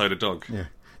reading inside a dog? Yeah.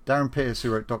 Darren Pierce,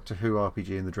 who wrote Doctor Who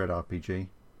RPG and the Dread RPG.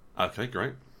 Okay,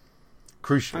 great.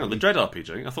 Crucially, hang on, the Dread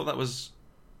RPG? I thought that was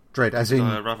Dread, as in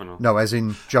Ravenel. No, as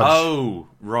in Judge. Oh,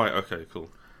 right. Okay, cool.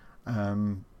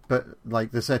 But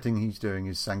the setting he's doing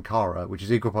is Sankara, which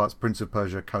is equal parts Prince of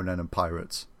Persia, Conan, and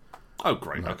Pirates. Oh,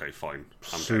 great. Okay, fine.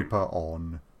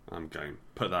 I'm game.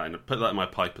 Put that in my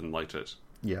pipe and light it.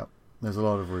 Yeah, there's a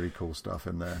lot of really cool stuff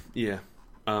in there. Yeah,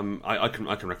 I can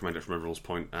recommend it from a rules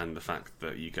point and the fact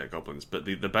that you get goblins. But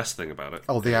the best thing about it,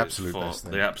 the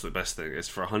absolute best thing is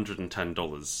for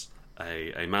 $110.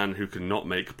 A man who can not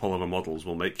make polymer models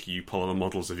will make you polymer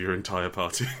models of your entire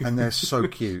party, and they're so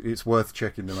cute. It's worth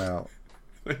checking them out.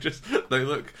 They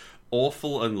look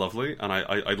awful and lovely, and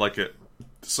I like it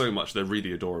so much. They're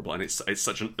really adorable, and it's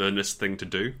such an earnest thing to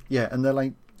do. Yeah, and they're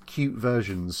like cute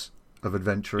versions of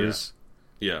adventurers.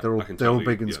 Yeah, they're all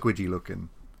big and squidgy looking,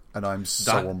 and I'm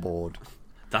so on board.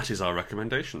 That is our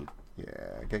recommendation.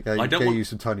 Yeah, get you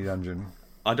some Tiny Dungeon.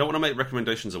 I don't want to make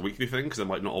recommendations a weekly thing because there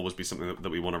might not always be something that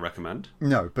we want to recommend.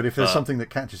 No, but if there's something that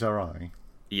catches our eye,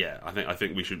 yeah, I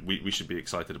think we should be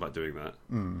excited about doing that.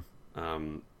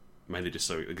 Mainly just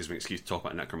so it gives me an excuse to talk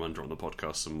about Necromunda on the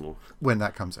podcast some more. When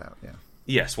that comes out, yeah.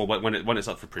 Yes, well, when it's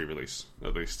up for pre-release,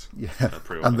 at least. Yeah,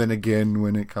 and then again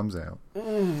when it comes out.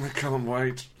 I can't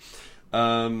wait.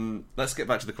 Let's get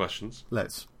back to the questions.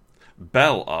 Let's.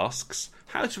 Bell asks,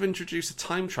 how to introduce a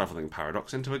time-travelling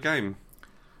paradox into a game?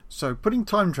 So, putting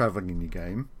time travelling in your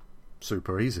game,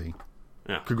 super easy.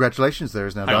 Yeah. Congratulations, there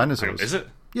is now dinosaurs. Hang on, is it?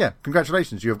 Yeah,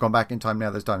 congratulations, you have gone back in time, now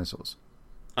there's dinosaurs.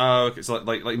 Oh, okay, so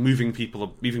like moving people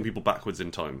backwards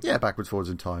in time. Yeah, backwards, forwards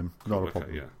in time. Cool, not a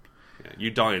problem. Yeah. You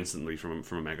die instantly from a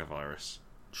megavirus.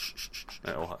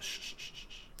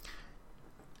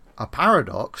 A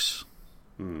paradox?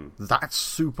 That's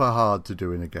super hard to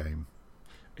do in a game.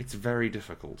 It's very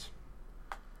difficult.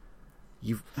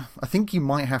 I think you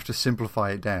might have to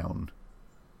simplify it down.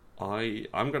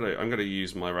 I'm gonna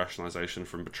use my rationalization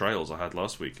from Betrayals I had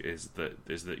last week. Is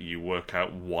that you work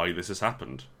out why this has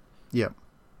happened. Yep.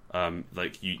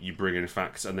 You bring in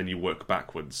facts and then you work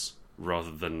backwards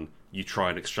rather than you try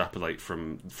and extrapolate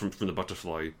from the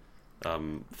butterfly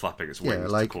flapping its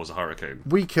wings to cause a hurricane.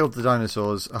 We killed the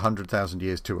dinosaurs 100,000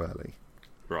 years too early.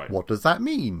 Right. What does that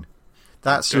mean?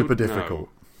 That's super difficult.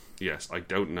 Yes, I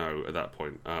don't know at that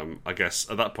point. I guess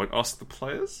at that point, ask the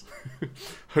players.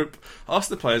 Ask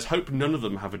the players. Hope none of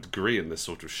them have a degree in this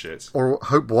sort of shit. Or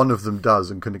hope one of them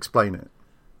does and can explain it.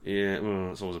 Yeah,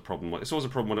 well, it's always a problem. It's always a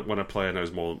problem when a player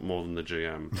knows more than the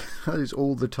GM. That is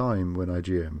all the time when I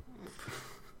GM.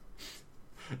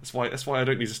 That's why I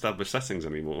don't use established settings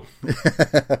anymore.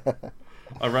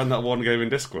 I ran that one game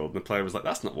in Discworld, and the player was like,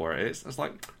 "That's not where it is." I was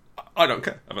like, "I don't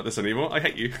care about this anymore. I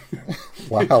hate you."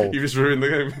 Wow, you just ruined the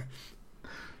game.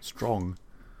 Strong.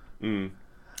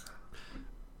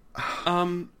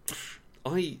 I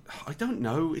don't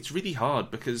know. It's really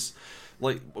hard because,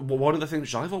 like, one of the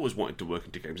things I've always wanted to work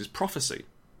into games is prophecy.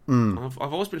 I've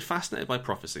always been fascinated by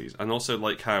prophecies, and also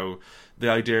like how the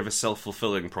idea of a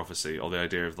self-fulfilling prophecy, or the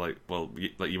idea of like, well,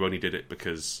 you only did it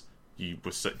because you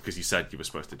said you were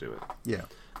supposed to do it. Yeah.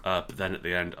 But then at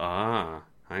the end,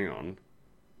 hang on.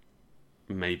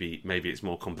 Maybe it's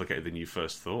more complicated than you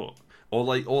first thought, or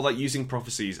like using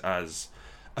prophecies as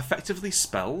effectively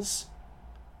spells.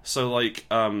 So like,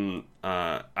 and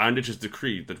it is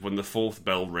decreed that when the 4th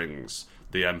bell rings,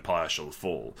 the Empire shall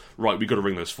fall. Right, we got to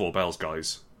ring those 4 bells,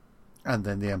 guys. And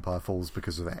then the Empire falls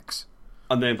because of X.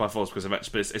 And the Empire falls because of X,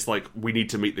 but it's like, we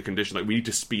need to meet the condition, like, we need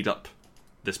to speed up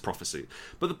this prophecy.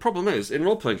 But the problem is, in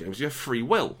role-playing games, you have free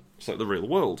will. It's like the real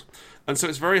world. And so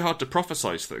it's very hard to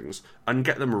prophesize things and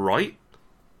get them right.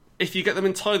 If you get them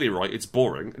entirely right, it's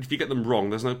boring. And if you get them wrong,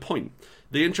 there's no point.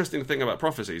 The interesting thing about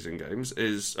prophecies in games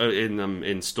is,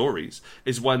 in stories,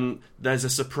 is when there's a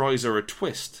surprise or a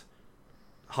twist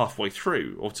halfway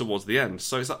through or towards the end.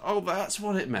 So it's like, oh, that's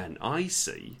what it meant. I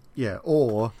see. Yeah,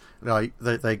 or like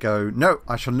they go, no,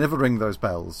 I shall never ring those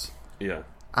bells. Yeah.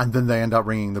 And then they end up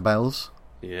ringing the bells.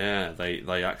 Yeah,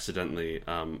 they accidentally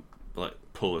like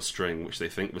pull a string which they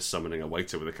think was summoning a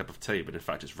waiter with a cup of tea, but in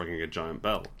fact it's ringing a giant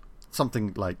bell.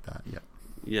 Something like that, yeah.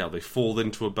 Yeah, they fall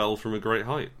into a bell from a great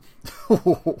height.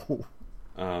 God,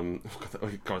 and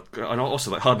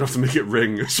also like hard enough to make it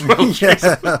ring as well.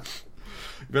 Yeah.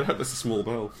 You better hope that's a small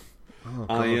bell. Oh,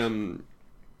 God.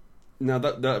 Now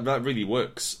that really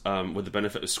works with the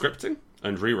benefit of scripting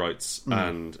and rewrites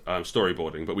and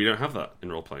storyboarding, but we don't have that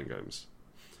in role-playing games.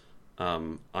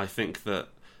 I think that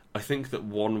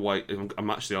one way, I'm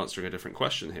actually answering a different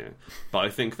question here, but I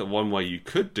think that one way you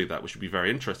could do that, which would be very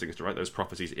interesting, is to write those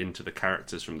prophecies into the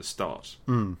characters from the start.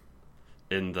 In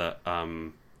that,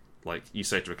 like, you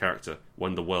say to a character,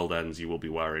 when the world ends, you will be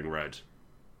wearing red.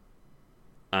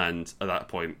 And at that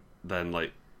point, then,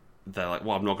 like, they're like,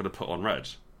 well, I'm not going to put on red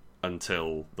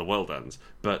until the world ends.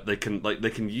 But they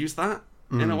can use that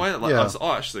in a way. Like, yeah.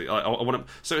 Actually, I want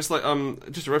to... So it's like,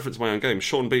 just to reference my own game,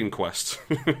 Sean Bean Quest,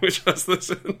 which has this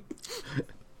in.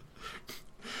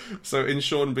 So in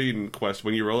Sean Bean Quest,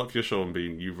 when you roll up your Sean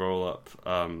Bean, you roll up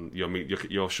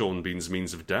your Sean Bean's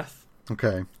means of death.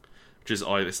 Okay. Which is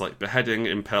either, it's like beheading,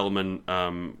 impalement,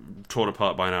 torn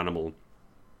apart by an animal,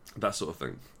 that sort of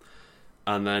thing.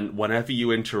 And then whenever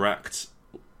you interact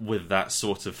with that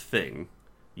sort of thing,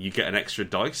 you get an extra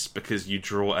dice because you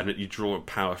draw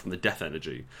power from the death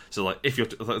energy. So like if you're,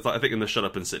 I think in the Shut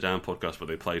Up and Sit Down podcast where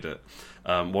they played it,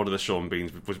 one of the Sean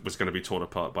Beans was going to be torn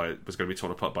apart by a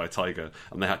tiger,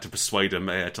 and they had to persuade a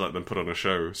mayor to let them put on a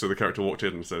show. So the character walked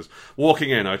in and says, "Walking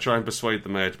in, I try and persuade the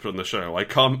mayor to put on the show. I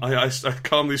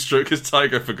calmly stroke his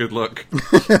tiger for good luck."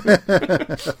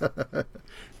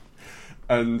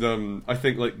 And I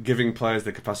think like giving players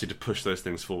the capacity to push those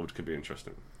things forward could be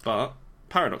interesting. But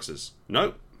paradoxes,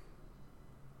 no.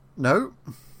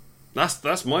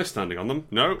 That's my standing on them.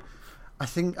 No. I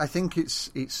think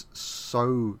it's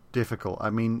so difficult. I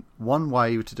mean, one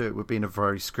way to do it would be in a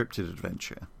very scripted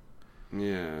adventure.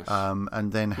 Yes.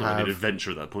 And then have an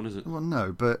adventure at that point, is it? Well,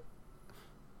 no, but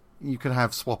you could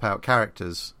have swap out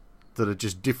characters that are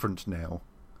just different now,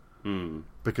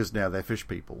 because now they're fish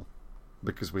people.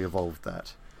 Because we evolved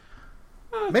that.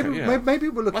 Okay, maybe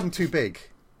we're looking too big.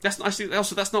 That's not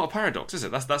a paradox, is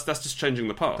it? That's just changing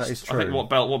the past. That is true. I think what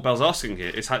Bell's asking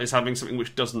here is having something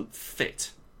which doesn't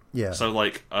fit. Yeah. So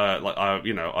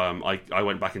I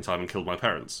went back in time and killed my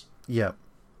parents. Yeah.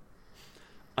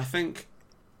 I think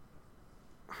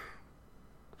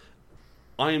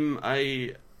I'm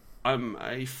a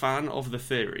fan of the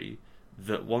theory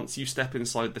that once you step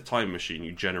inside the time machine,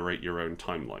 you generate your own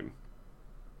timeline.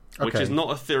 Okay. Which is not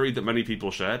a theory that many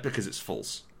people share because it's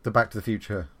false. The Back to the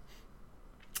Future.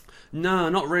 No,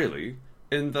 not really.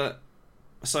 In that,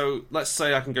 so let's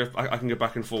say I can go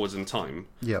back and forwards in time.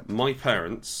 Yeah. My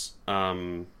parents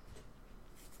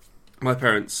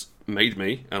made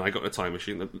me, and I got a time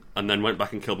machine, and then went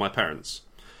back and killed my parents.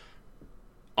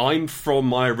 I'm from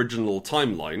my original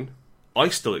timeline. I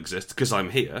still exist because I'm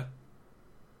here,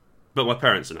 but my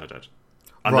parents are now dead.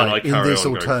 And then I carry in this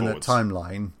on alternate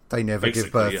timeline, they never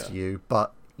give birth to you,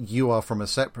 but you are from a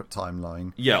separate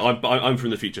timeline. Yeah, I'm from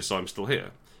the future, so I'm still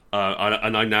here.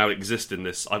 And I now exist in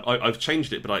this. I've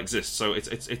changed it, but I exist. So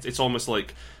it's almost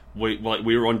like we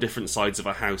were on different sides of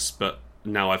a house, but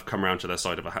now I've come around to their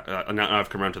side of now I've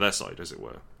come around to their side, as it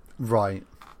were. Right.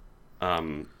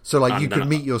 So like you could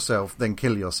meet yourself, then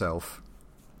kill yourself.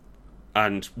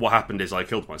 And what happened is I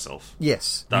killed myself.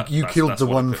 Yes, you killed the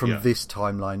one from this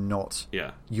timeline, not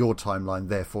your timeline.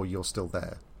 Therefore, you're still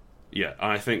there. Yeah,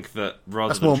 and I think that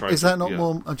rather than is that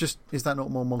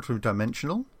not more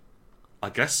multi-dimensional? I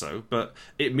guess so, but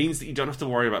it means that you don't have to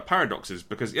worry about paradoxes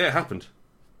because it happened.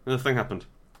 The thing happened.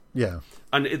 Yeah,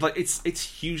 and it's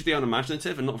hugely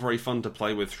unimaginative and not very fun to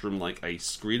play with from like a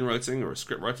screenwriting or a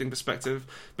script writing perspective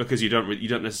because you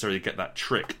don't necessarily get that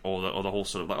trick or the whole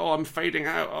sort of like, oh, I'm fading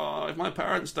out. Oh, if my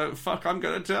parents don't fuck, I'm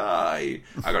gonna die.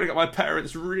 I gotta get my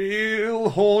parents real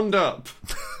horned up.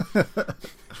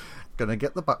 Gonna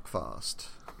get the buck fast.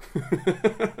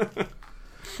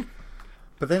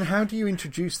 But then, how do you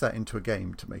introduce that into a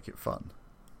game to make it fun?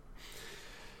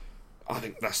 I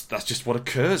think that's just what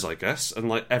occurs, I guess, and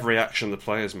like every action the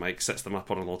players make sets them up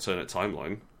on an alternate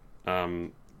timeline.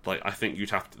 Like I think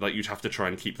you'd have to try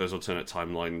and keep those alternate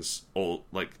timelines, or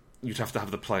like you'd have to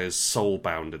have the players soul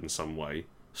bound in some way,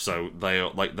 so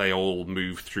they all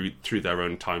move through their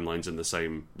own timelines in the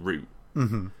same route.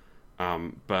 Mm-hmm.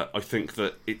 But I think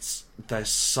that there's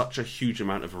such a huge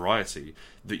amount of variety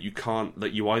that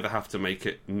you either have to make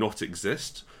it not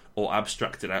exist or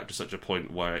abstract it out to such a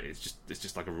point where it's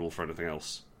just like a rule for anything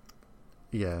else.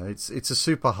 Yeah, it's a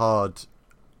super hard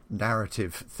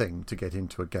narrative thing to get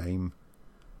into a game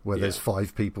where there's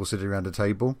 5 people sitting around a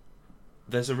table.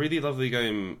 There's a really lovely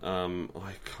game,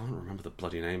 I can't remember the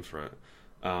bloody name for it,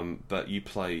 but you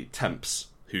play temps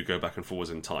who go back and forwards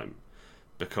in time.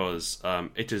 Because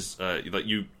it is like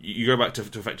you go back to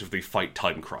effectively fight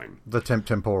time crime. The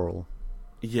temporal.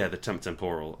 Yeah, the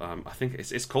temporal. I think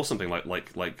it's called something like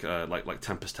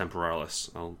Tempus Temporalis.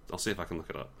 I'll see if I can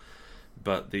look it up.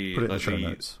 But put it in the show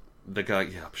notes. The guy,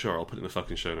 yeah, sure, I'll put it in the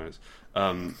fucking show notes.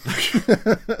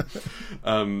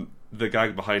 The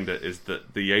gag behind it is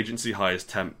that the agency hires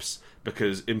temps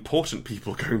because important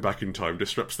people going back in time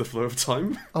disrupts the flow of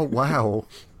time. Oh wow.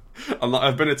 And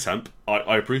I've been a temp.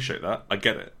 I appreciate that. I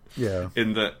get it. Yeah.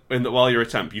 In that while you're a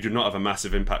temp, you do not have a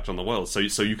massive impact on the world, so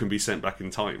you can be sent back in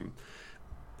time.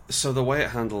 So the way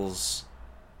it handles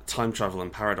time travel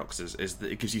and paradoxes is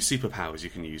that it gives you superpowers you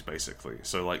can use, basically.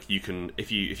 So like you can,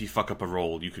 if you fuck up a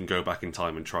roll, you can go back in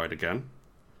time and try it again.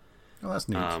 Oh, that's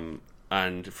neat.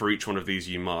 And for each one of these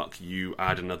you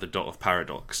add another dot of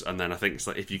paradox, and then I think it's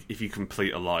like if you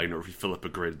complete a line or if you fill up a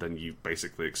grid, then you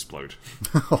basically explode.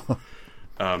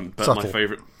 But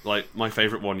Subtle. my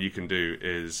favorite one you can do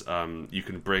is you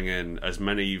can bring in as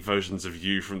many versions of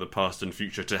you from the past and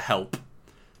future to help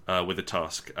with a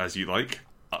task as you like.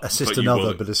 Assist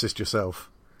another, but assist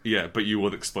yourself. Yeah, but you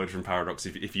will explode from paradox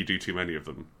if you do too many of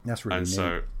them. That's really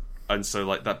neat. So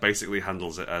like that basically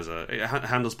handles it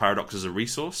handles paradox as a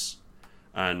resource,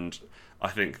 and I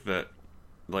think that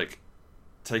like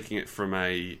taking it from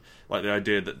the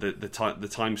idea that the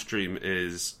time stream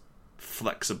is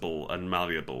flexible and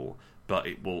malleable, but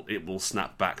it will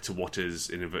snap back to what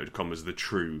is, in inverted commas, the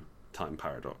true time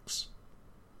paradox.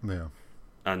 Yeah.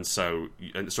 And so,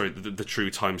 the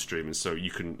true time stream, and so you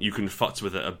can futz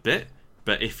with it a bit,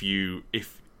 but if it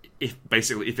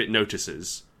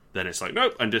notices, then it's like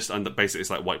nope, and basically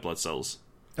it's like white blood cells.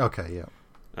 Okay, yeah.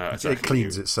 It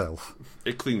cleans itself.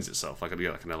 It cleans itself like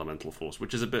an elemental force,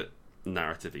 which is a bit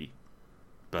narrative-y.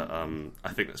 But I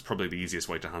think that's probably the easiest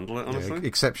way to handle it, honestly. Yeah,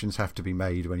 exceptions have to be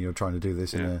made when you're trying to do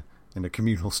this in a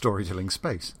communal storytelling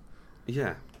space.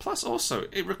 Yeah. Plus, also,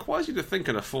 it requires you to think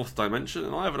in a fourth dimension,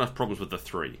 and I have enough problems with the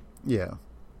 3. Yeah.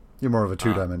 You're more of a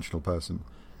 2-dimensional person.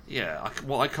 Yeah.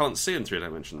 I can't see in 3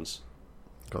 dimensions.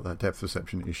 Got that depth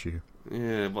perception issue.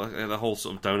 Yeah, but the whole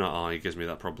sort of donut eye gives me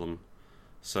that problem.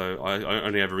 So I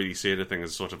only ever really see anything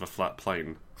as sort of a flat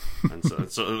plane. And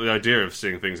so the idea of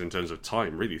seeing things in terms of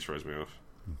time really throws me off.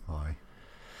 Why?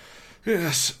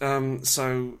 Yes,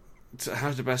 so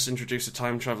how to best introduce a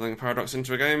time-travelling paradox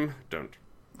into a game? Don't.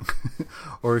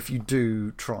 Or if you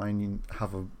do, try and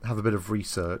have a bit of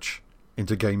research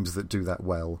into games that do that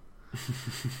well.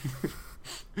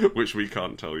 Which we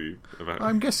can't tell you about.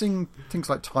 I'm guessing things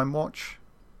like Time Watch.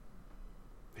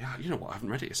 Yeah, you know what? I haven't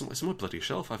read it. It's on my bloody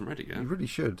shelf. I haven't read it yet. You really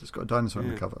should. It's got a dinosaur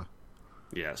on the cover.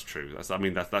 Yeah, it's true. That's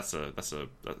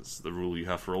the rule you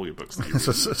have for all your books. It's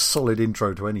a solid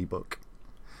intro to any book.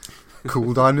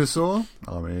 Cool dinosaur.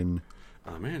 I'm in.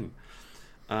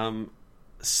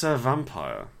 Sir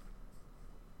Vampire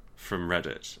from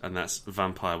Reddit, and that's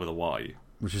vampire with a Y.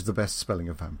 Which is the best spelling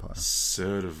of vampire.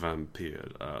 Sir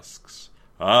Vampire asks,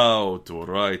 how to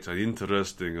write an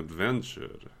interesting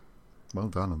adventure? Well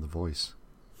done on the voice.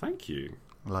 Thank you.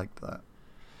 I liked that.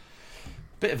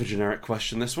 Bit of a generic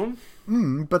question, this one.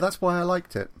 But that's why I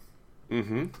liked it.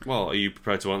 Mm-hmm. Well, are you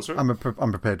prepared to answer it? I'm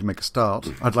prepared to make a start.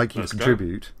 I'd like you to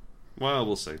contribute. Well,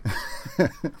 we'll see.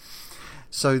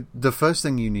 So, the first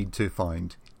thing you need to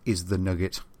find is the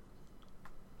nugget.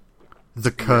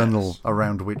 The kernel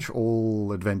around which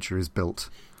all adventure is built.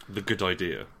 The good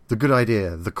idea. The good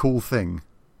idea. The cool thing.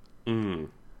 Mm.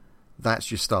 That's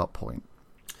your start point.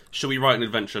 Shall we write an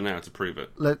adventure now to prove it?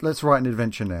 Let's write an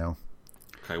adventure now.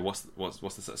 Okay, what's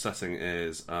the setting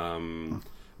is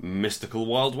Mystical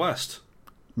Wild West.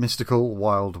 Mystical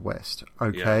Wild West.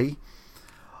 Okay. Yeah.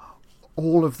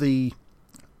 All of the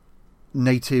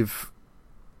native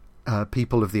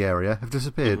people of the area have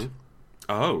disappeared. Mm-hmm.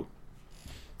 Oh.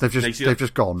 They've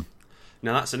just gone.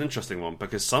 Now that's an interesting one,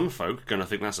 because some folk are going to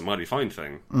think that's a mighty fine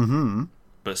thing. Mm-hmm.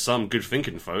 But some good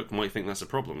thinking folk might think that's a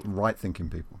problem. Right thinking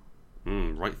people.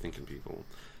 Right thinking people.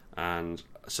 And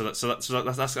so that's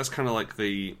kind of like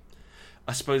the,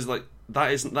 I suppose, like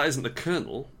that isn't the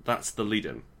kernel, that's the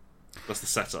lead-in. That's the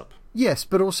setup. Yes,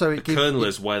 but also the kernel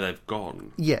is where they've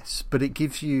gone. Yes, but it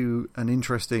gives you an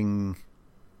interesting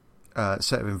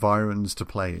set of environs to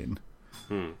play in.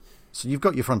 So you've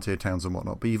got your frontier towns and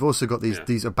whatnot, but you've also got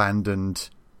these abandoned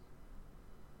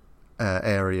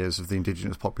areas of the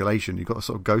indigenous population. You've got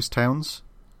sort of ghost towns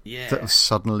that have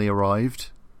suddenly arrived.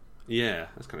 Yeah,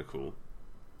 that's kind of cool.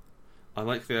 I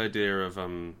like the idea of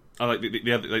I like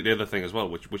the other thing as well,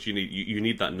 which you need. You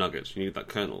need that nugget, you need that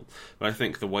kernel. But I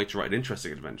think the way to write an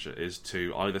interesting adventure is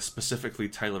to either specifically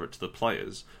tailor it to the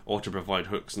players, or to provide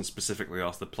hooks and specifically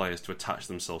ask the players to attach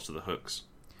themselves to the hooks.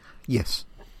 Yes,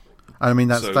 I mean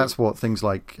that's what things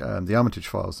like the Armitage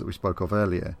Files that we spoke of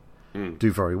earlier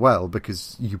do very well,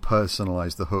 because you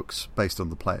personalise the hooks based on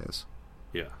the players.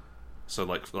 Yeah. So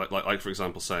like for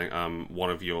example, saying one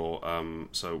of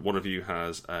you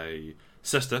has a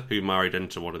sister who married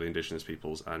into one of the indigenous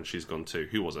peoples, and she's gone too.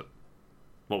 Who was it?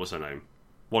 What was her name?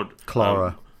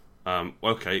 Clara.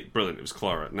 Okay, brilliant. It was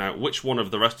Clara. Now, which one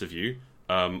of the rest of you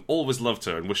always loved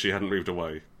her and wish she hadn't moved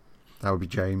away? That would be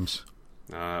James.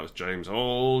 It was James.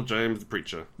 Oh, James the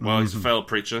preacher. Well, he's a failed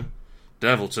preacher.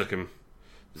 Devil took him.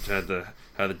 Had the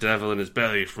devil in his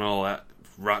belly from all that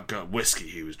rot gut whiskey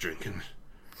he was drinking.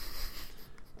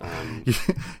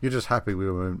 You're just happy we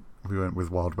went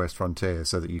with Wild West Frontier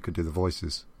so that you could do the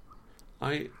voices.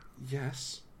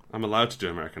 Yes, I'm allowed to do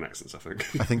American accents. I think.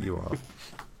 I think you are,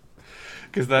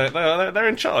 because they're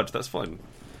in charge. That's fine.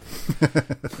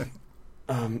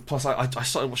 Plus, I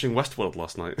started watching Westworld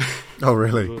last night. Oh,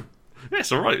 really? Yeah,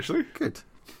 it's alright, actually. Good.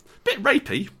 Bit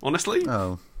rapey, honestly.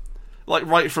 Oh. Like,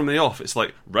 right from the off, it's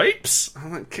like, rapes?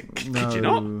 I'm like, could you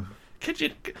not?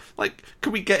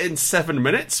 Could we get in 7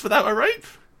 minutes without a rape?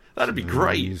 That'd be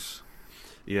great.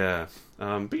 Yeah.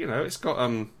 But, it's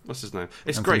got, what's his name?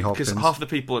 It's Anthony great, because half the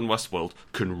people in Westworld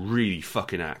can really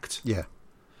fucking act. Yeah.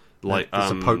 Like,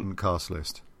 it's a potent cast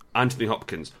list. Anthony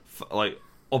Hopkins,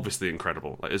 obviously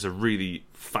incredible. There's a really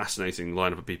fascinating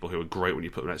lineup of people who are great when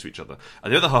you put them next to each other.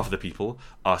 And the other half of the people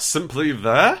are simply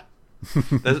there.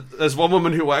 There's one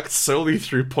woman who acts solely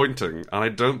through pointing, and I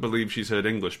don't believe she's heard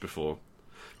English before,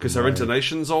 because her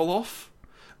intonation's all off.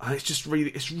 And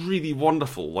it's really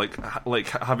wonderful. Like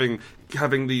having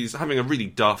a really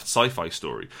daft sci-fi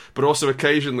story, but also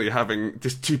occasionally having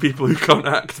just two people who can't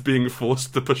act being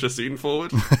forced to push a scene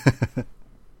forward.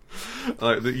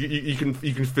 Like you can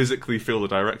physically feel the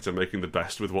director making the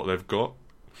best with what they've got.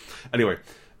 Anyway,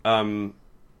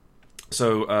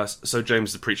 so James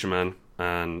is a preacher man,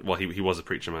 and he was a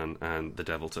preacher man, and the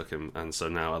devil took him, and so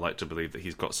now I like to believe that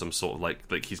he's got some sort of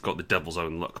like he's got the devil's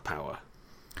own luck power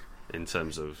in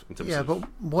terms of but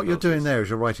what you're doing there is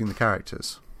you're writing the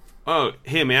characters. Oh,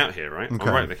 hear me out here, right? Okay.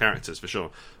 I'm writing the characters for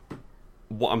sure.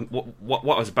 What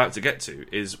I was about to get to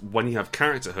is when you have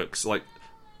character hooks, like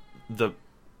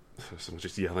someone's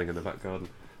just yelling in the back garden.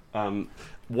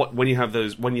 When you have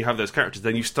those characters,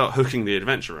 then you start hooking the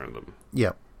adventure around them.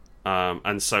 Yeah.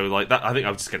 And so like that, I think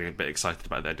I was just getting a bit excited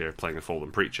about the idea of playing a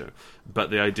fallen preacher. But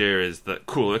the idea is that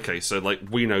cool. Okay, so like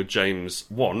we know James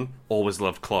always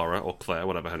loved Clara or Claire,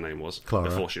 whatever her name was,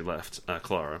 before she left.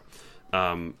 Clara.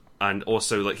 And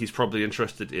also, like, he's probably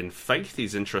interested in faith,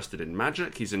 he's interested in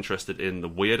magic, he's interested in the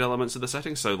weird elements of the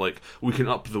setting, so, like, we can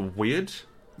up the weird.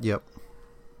 Yep.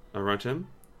 Around him.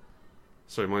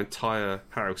 Sorry, my entire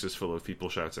house is full of people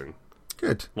shouting.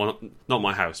 Good. Well, not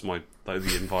my house, the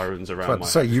environs around my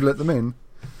house. So you let them in?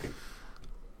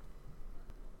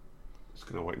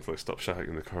 going to wait until I stop shouting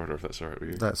in the corridor, if that's alright with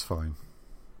you. That's fine.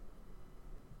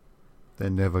 They're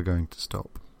never going to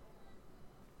stop.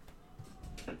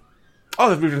 Oh,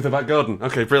 they've moved into the back garden.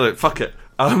 Okay, brilliant. Fuck it.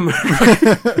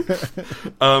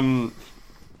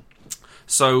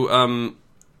 So,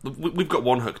 we've got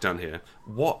one hook down here.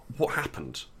 What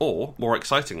happened? Or, more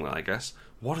excitingly, I guess,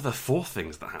 what are the 4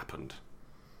 things that happened?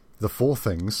 The 4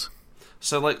 things?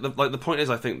 So, the point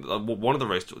is, I think one of the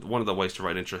ways to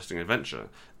write an interesting adventure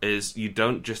is you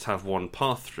don't just have one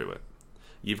path through it.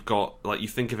 You've got, you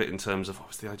think of it in terms of, what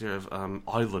was the idea of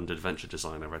island adventure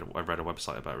design I read a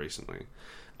website about recently.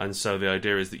 And so the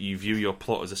idea is that you view your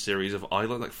plot as a series of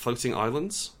floating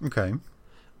islands. Okay.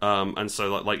 And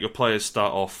so your players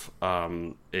start off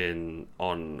on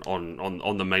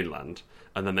the mainland,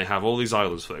 and then they have all these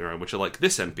islands floating around, which are like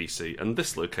this NPC and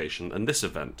this location and this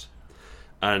event,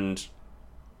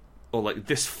 or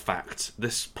this fact,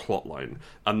 this plot line,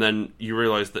 and then you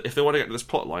realise that if they want to get to this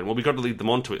plot line, well, we've got to lead them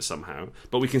onto it somehow,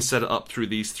 but we can set it up through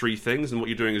these 3 things, and what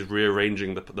you're doing is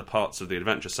rearranging the parts of the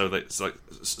adventure so that it's so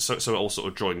it all sort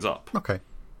of joins up. Okay.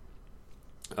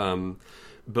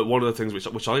 But one of the things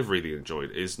which I've really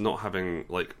enjoyed is not having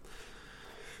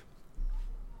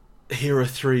here are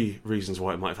 3 reasons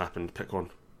why it might have happened. Pick one.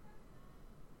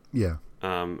 Yeah.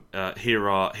 Here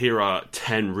are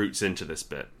 10 routes into this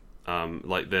bit.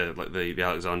 The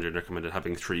Alexandrian recommended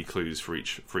having 3 clues for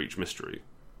each mystery.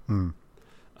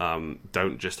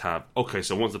 Don't just have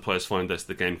so once the players find this,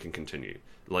 the game can continue.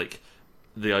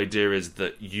 The idea is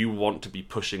that you want to be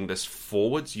pushing this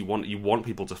forwards. You want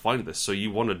people to find this, so you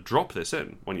want to drop this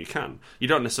in when you can. You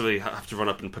don't necessarily have to run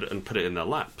up and put it in their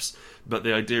laps. But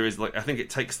the idea is I think it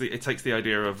takes the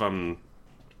idea of I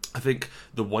think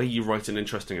the way you write an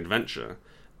interesting adventure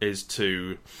is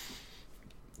to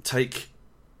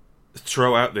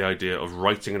throw out the idea of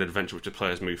writing an adventure which the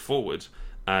players move forward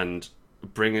and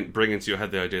bring into your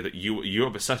head the idea that you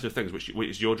have a set of things which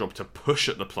is your job to push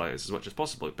at the players as much as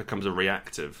possible. It becomes a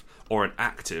reactive or an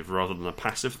active rather than a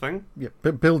passive thing. Yeah,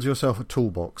 but build yourself a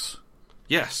toolbox.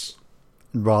 Yes.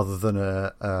 Rather than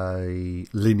a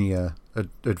linear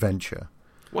adventure.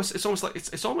 Well, it's almost like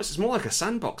it's more like a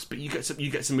sandbox, but you get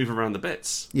to move around the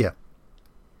bits. Yeah.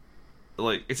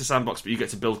 It's a sandbox, but you get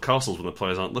to build castles when the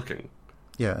players aren't looking.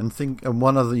 Yeah, and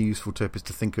one other useful tip is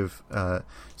to think of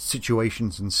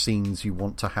situations and scenes you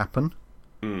want to happen.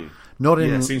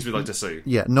 Scenes we'd like to see.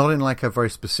 Yeah, not in a very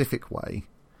specific way,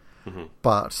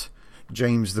 but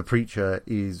James the preacher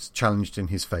is challenged in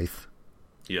his faith.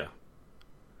 Yeah,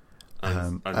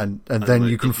 and then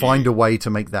you can find a way to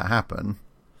make that happen.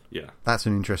 Yeah, that's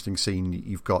an interesting scene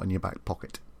you've got in your back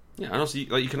pocket. Yeah, and also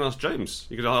you can ask James.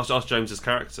 You can ask James's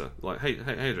character, hey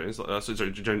James,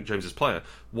 James's player.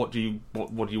 What do you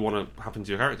want to happen to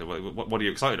your character? What are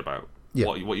you excited about? Yeah.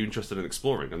 What are you interested in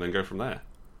exploring, and then go from there.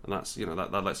 And that's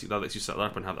that lets you set that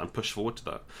up and push forward to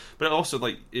that. But it also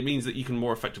it means that you can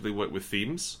more effectively work with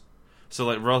themes.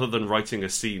 So rather than writing a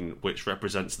scene which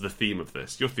represents the theme of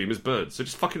this, your theme is birds. So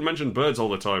just fucking mention birds all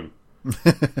the time.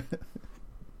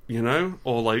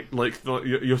 Or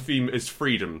your theme is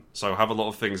freedom. So have a lot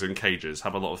of things in cages.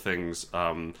 Have a lot of things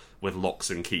with locks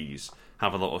and keys.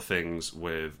 Have a lot of things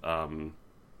with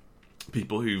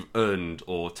people who've earned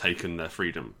or taken their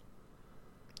freedom.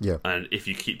 Yeah. And if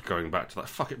you keep going back to that,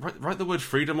 fuck it, write the word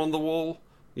freedom on the wall.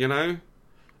 It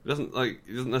doesn't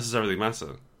necessarily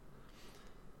matter.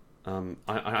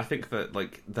 I think that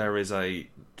there is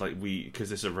because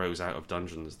this arose out of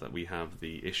Dungeons, that we have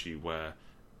the issue where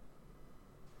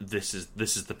this is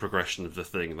the progression of the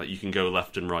thing. You can go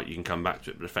left and right, you can come back to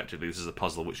it, but effectively this is a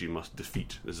puzzle which you must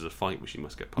defeat. This is a fight which you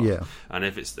must get past. Yeah. And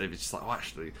if it's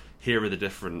actually here are the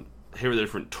different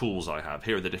tools I have.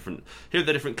 Here are the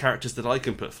different characters that I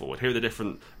can put forward. Here are the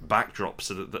different backdrops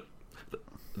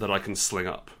that I can sling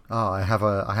up. Oh, I have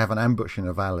an ambush in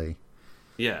a valley.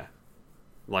 Yeah.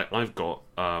 I've got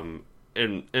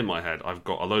in my head, I've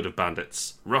got a load of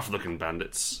bandits, rough-looking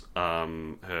bandits,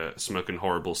 smoking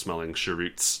horrible-smelling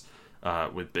cheroots,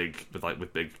 with big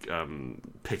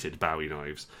pitted Bowie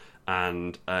knives,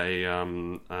 and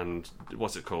and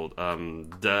what's it called?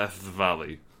 Death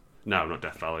Valley. No, not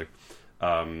Death Valley.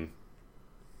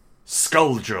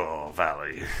 Skulljaw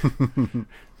Valley.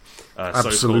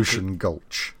 Absolution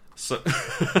Gulch. So,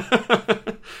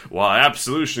 why,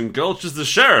 Absolution Gulch is the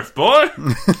sheriff, boy!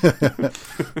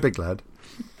 Big lad.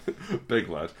 Big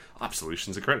lad.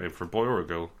 Absolution's a great name for a boy or a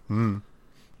girl. Mm.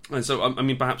 And so,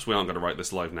 perhaps we aren't going to write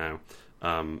this live now,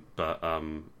 but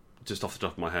just off the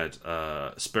top of my head,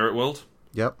 Spirit World.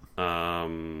 Yep.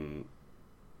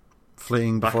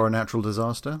 Fleeing before a natural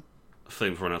disaster.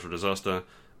 Fleeing before a natural disaster,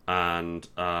 and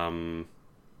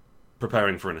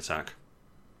preparing for an attack.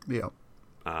 Yeah.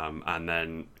 and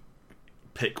then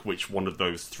pick which one of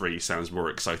those three sounds more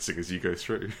exciting as you go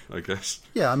through, I guess.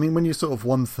 Yeah, I mean, when you're sort of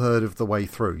 1/3 of the way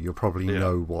through, you'll probably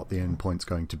know what the end point's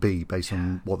going to be based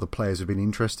on what the players have been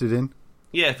interested in.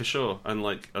 Yeah, for sure. And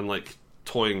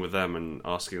toying with them and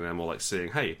asking them, or like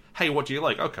seeing, hey, what do you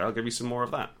like? Okay, I'll give you some more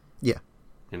of that. Yeah.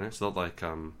 You know, it's not like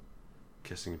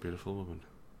kissing a beautiful woman.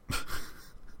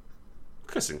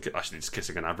 Actually, just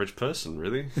kissing an average person,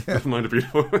 really. Never mind a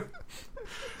beautiful woman.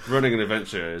 Running an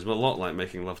adventure is a lot like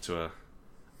making love to a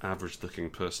average-looking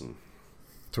person.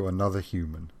 To another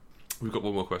human. We've got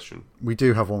one more question. We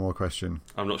do have one more question.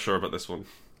 I'm not sure about this one.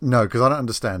 No, because I don't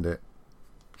understand it.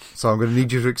 So I'm going to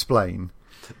need you to explain.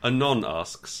 Anon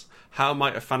asks, how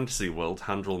might a fantasy world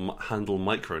handle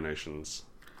micronations?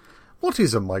 What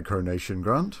is a micronation,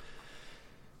 Grant?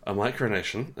 A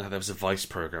micronation, there was a Vice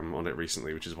program on it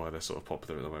recently, which is why they're sort of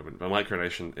popular at the moment. But a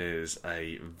micronation is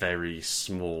a very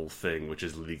small thing which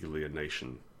is legally a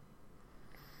nation.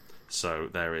 So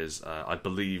there is, I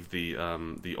believe, the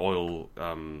oil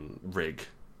rig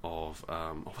of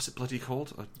what's it bloody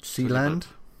called? Sealand?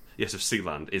 Yes, of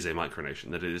Sealand is a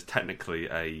micronation. That it is technically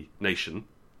a nation,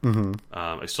 mm-hmm.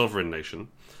 A sovereign nation,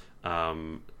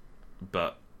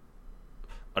 but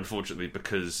unfortunately,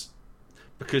 because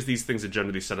these things are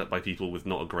generally set up by people with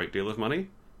not a great deal of money,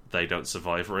 they don't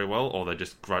survive very well, or they're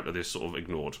just sort of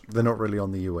ignored. They're not really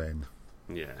on the UN.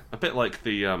 Yeah, a bit like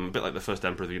the first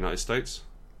emperor of the United States.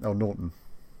 Oh, Norton.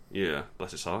 Yeah,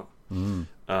 bless his heart.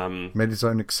 Made his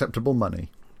own acceptable money.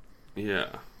 Yeah.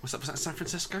 Was that San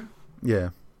Francisco? Yeah.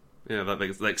 Yeah,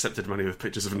 they accepted money with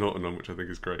pictures of Norton on, which I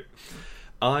think is great.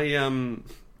 I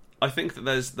think that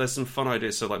there's some fun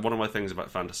ideas. So, like, one of my things about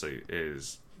fantasy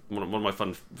is one of my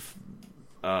fun.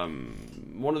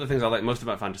 One of the things I like most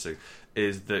about fantasy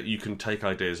is that you can take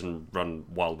ideas and run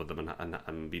wild with them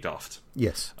and be daft.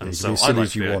 Yes, and so as silly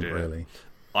as you want, really.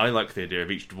 I like the idea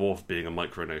of each dwarf being a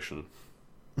micronation.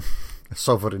 A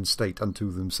sovereign state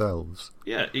unto themselves.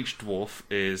 Yeah, each dwarf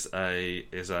is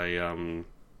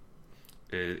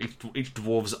each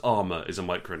dwarf's armor is a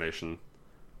micronation,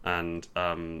 and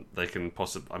they can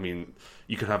possibly. I mean,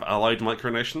 you could have allied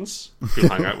micronations who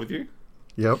hang out with you.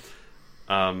 Yep.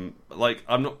 Like,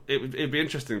 I'm not. It'd be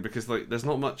interesting because, like, there's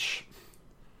not much.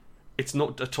 It's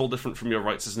not at all different from your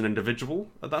rights as an individual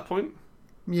at that point.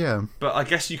 Yeah. But I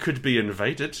guess you could be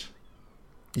invaded.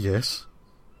 Yes.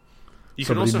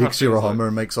 Somebody nicks your armor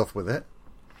and makes off with it.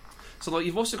 So, like,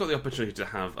 you've also got the opportunity to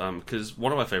have, because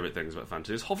one of my favourite things about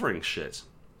fantasy is hovering shit.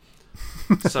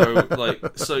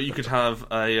 So you could have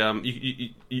a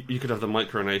you could have the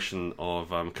micronation of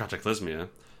Cataclysmia,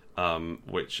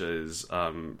 which is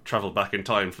travelled back in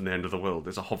time from the end of the world.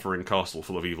 It's a hovering castle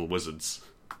full of evil wizards.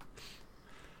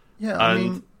 Yeah, I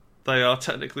mean, they are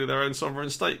technically their own sovereign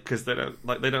state because they're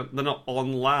not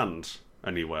on land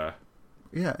anywhere.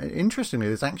 Yeah, interestingly,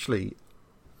 there's actually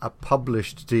a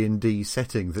published D&D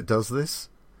setting that does this.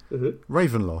 Mm-hmm.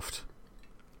 Ravenloft.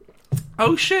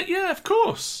 Oh shit! Yeah, of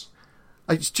course.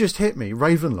 It's just hit me.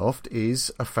 Ravenloft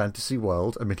is a fantasy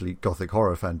world, admittedly gothic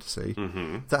horror fantasy,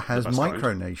 that has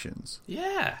micronations.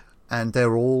 Yeah, and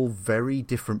they're all very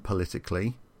different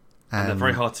politically, and they're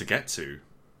very hard to get to.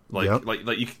 Yep.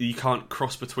 You can't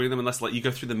cross between them unless you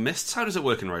go through the mists. How does it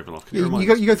work in Ravenloft?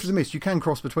 You go through the mist. You can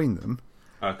cross between them.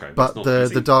 Okay, but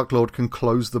the Dark Lord can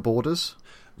close the borders.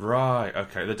 Right.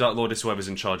 Okay. The Dark Lord is whoever's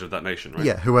in charge of that nation, right?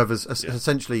 Yeah. Whoever's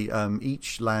essentially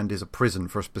each land is a prison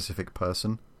for a specific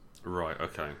person. Right.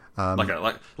 Okay.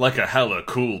 Like a hella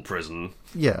cool prison.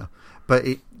 Yeah, but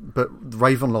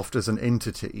Ravenloft as an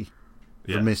entity,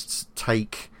 the mists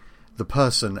take the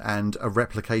person and a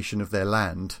replication of their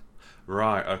land.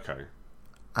 Right. Okay.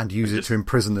 And use it to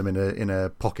imprison them in a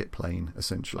pocket plane,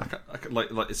 essentially.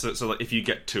 So if you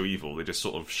get too evil, they just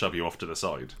sort of shove you off to the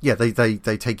side. Yeah, they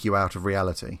take you out of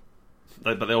reality.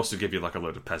 But they also give you like a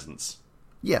load of peasants.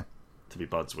 Yeah. To be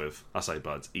buds with. I say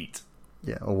buds, eat.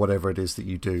 Yeah, or whatever it is that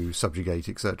you do, subjugate,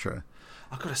 etc.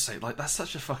 I've got to say, like, that's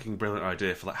such a fucking brilliant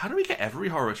idea for, like, how do we get every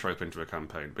horror trope into a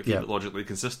campaign, but keep it logically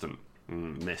consistent?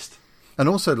 Mist. And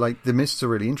also, like, the mists are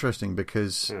really interesting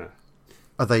because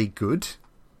are they good?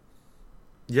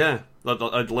 Yeah,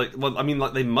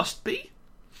 they must be.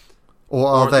 Or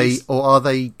are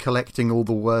they collecting all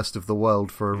the worst of the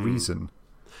world for a reason?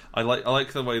 I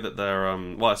like the way that they're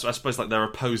I suppose like they're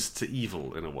opposed to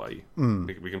evil in a way.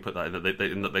 We can put that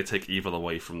in that they take evil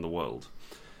away from the world.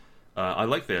 I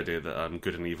like the idea that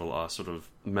good and evil are sort of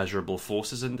measurable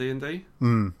forces in D&D.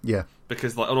 Yeah,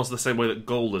 because and also the same way that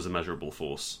gold is a measurable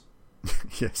force.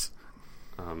 Yes.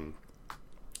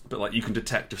 But like you can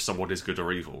detect if someone is good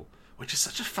or evil, which is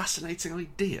such a fascinating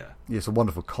idea. Yeah, it's a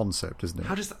wonderful concept, isn't it?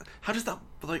 How does that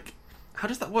like? how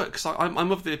does that work? Because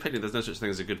I'm of the opinion there's no such thing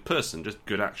as a good person, just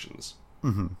good actions.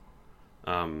 Mm-hmm.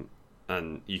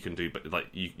 And you can do, but like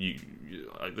you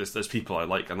there's people I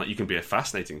like, and like you can be a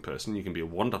fascinating person, you can be a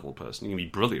wonderful person, you can be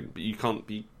brilliant, but you can't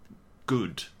be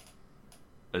good,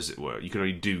 as it were. You can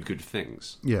only do good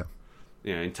things. Yeah.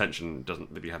 You know, intention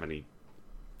doesn't really have any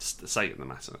say in the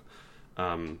matter.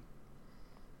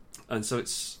 And so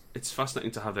it's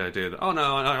fascinating to have the idea that, oh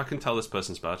no, I can tell this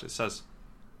person's bad. It says,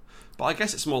 but I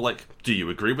guess it's more like, do you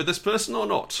agree with this person or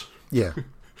not? Yeah.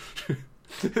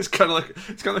 It's kind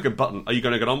of like a button. Are you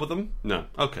going to get on with them? No.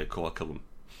 Okay, cool. I'll kill them.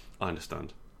 I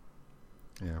understand.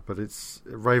 Yeah, but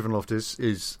Ravenloft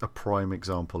is a prime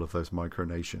example of those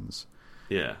micronations.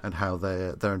 Yeah, and how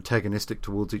they're antagonistic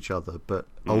towards each other, but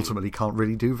ultimately can't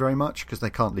really do very much because they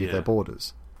can't leave their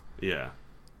borders. Yeah.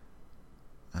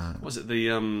 Was it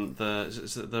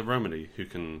the Romani who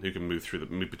can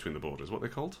move between the borders? What are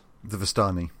they called? The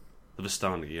Vistani. The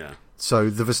Vistani, yeah. So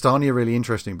the Vistani are really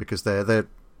interesting because they're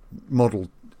modelled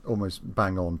almost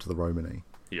bang on to the Romani.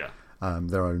 Yeah.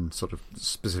 Their own sort of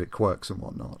specific quirks and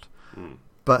whatnot.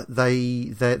 But they're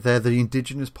the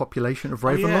indigenous population of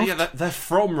Ravenloft. Yeah, they're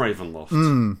from Ravenloft.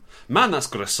 Man, that's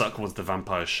gotta suck once the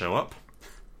vampires show up.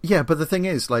 Yeah, but the thing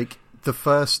is, like, the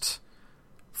first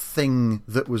thing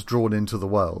that was drawn into the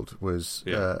world was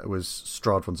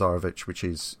Strahd von Zarovich, which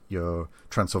is your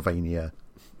Transylvania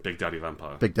Big Daddy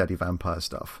Vampire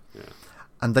stuff. Yeah.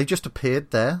 And they just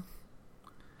appeared there.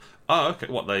 Oh, okay.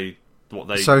 They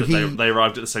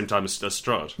arrived at the same time as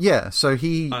Strahd. Yeah, so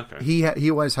he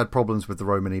always had problems with the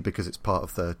Romani because it's part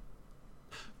of the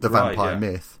vampire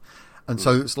myth, and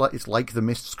so it's like the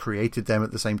mists created them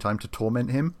at the same time to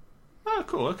torment him. Oh,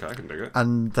 cool. Okay, I can dig it.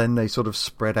 And then they sort of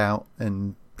spread out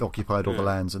and occupied all the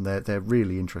lands, and they're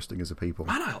really interesting as a people.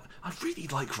 Man, I really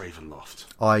like Ravenloft.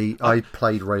 I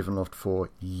played Ravenloft for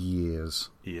years.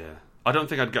 Yeah, I don't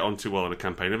think I'd get on too well in a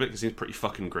campaign of it because it seems pretty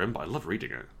fucking grim, but I love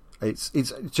reading it. It's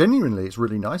genuinely, it's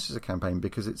really nice as a campaign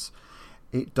because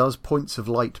it does points of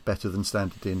light better than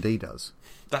standard D&D does.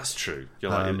 That's true.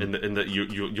 You're like in that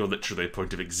you're literally a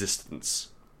point of existence.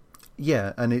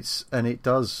 Yeah, and it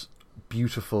does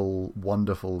beautiful,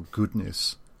 wonderful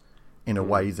goodness in a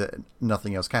way that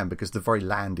nothing else can because the very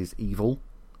land is evil.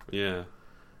 Yeah.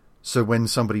 So when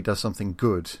somebody does something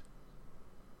good,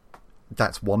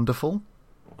 that's wonderful,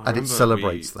 and it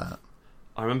celebrates that.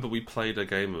 I remember we played a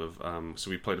game of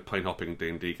we played a plane hopping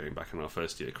D&D game back in our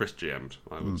first year. Chris GM'd.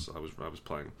 I was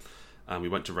playing, and we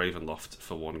went to Ravenloft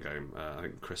for one game. I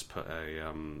think Chris put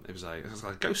it was like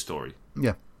a ghost story.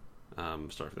 Yeah.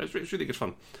 Story. It was really good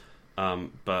fun.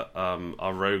 But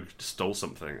our rogue stole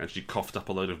something, and she coughed up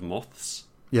a load of moths.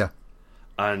 Yeah.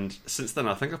 And since then,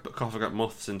 I think I've put coughing up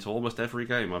moths into almost every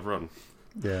game I've run.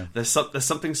 Yeah. There's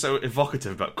something so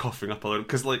evocative about coughing up a load,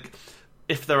 because like,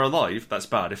 if they're alive, that's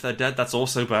bad. If they're dead, that's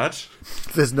also bad.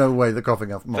 There's no way that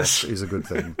coughing up moths is a good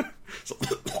thing.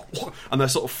 And they're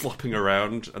sort of flopping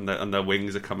around, and their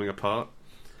wings are coming apart.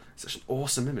 It's such an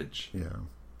awesome image. Yeah.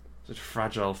 Such a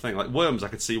fragile thing. Like worms, I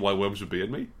could see why worms would be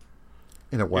in me.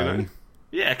 In a way. You know?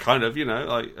 Yeah, kind of,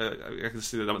 like, I can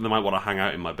see that they might want to hang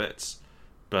out in my bits.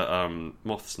 But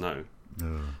moths, no.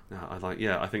 No,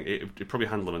 I think it probably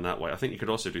handle them in that way. I think you could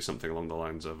also do something along the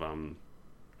lines of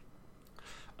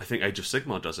I think Age of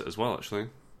Sigmar does it as well, actually.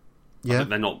 Yeah.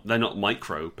 They're not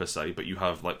micro per se, but you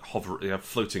have like you have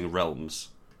floating realms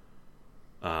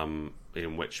in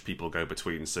which people go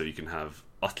between, so you can have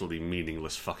utterly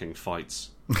meaningless fucking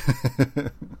fights.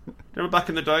 Remember back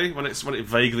in the day when it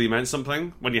vaguely meant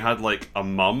something? When you had like a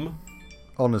mum?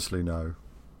 Honestly, no.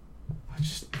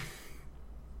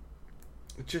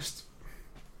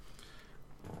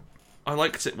 I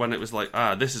liked it when it was like,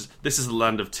 this is the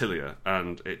land of Tilia,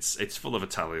 and it's full of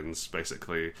Italians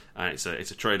basically, and it's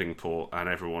a trading port, and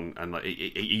everyone, and like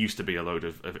it used to be a load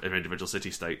of individual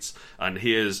city states, and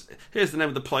here's the name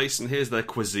of the place, and here's their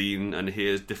cuisine, and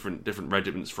here's different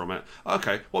regiments from it.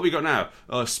 Okay, what we got now?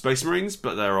 Space Marines,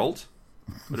 but they're old.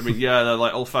 But I mean, yeah, they're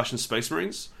like old-fashioned Space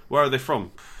Marines. Where are they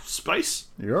from? Space?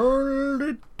 The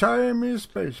old-timey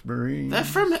Space Marines.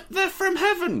 They're from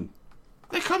heaven.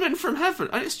 They come in from heaven,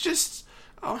 and it's just,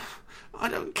 I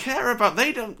don't care about.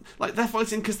 They don't like. They're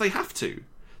fighting because they have to.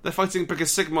 They're fighting because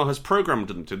Sigmar has programmed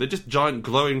them to. They're just giant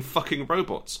glowing fucking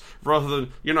robots, rather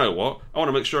than, you know what? I want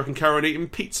to make sure I can carry on eating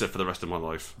pizza for the rest of my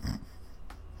life.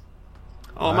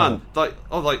 Oh wow. Man,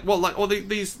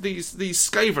 these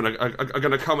Skaven are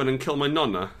going to come in and kill my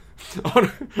nonna. I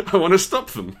want to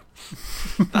stop them.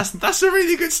 That's a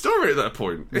really good story at that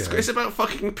point. It's about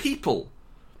fucking people.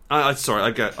 Sorry,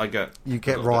 I get. You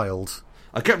get riled.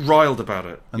 I get riled about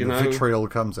it. And the vitriol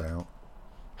comes out.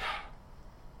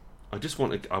 I just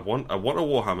want I want a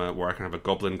Warhammer where I can have a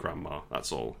goblin grandma.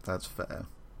 That's all. That's fair.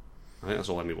 I think that's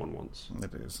all anyone wants.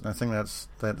 It is. I think that's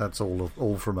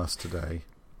all from us today.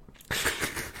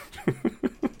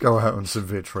 Go out on some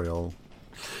vitriol.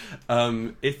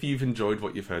 If you've enjoyed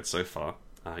what you've heard so far,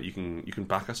 you can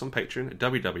back us on Patreon at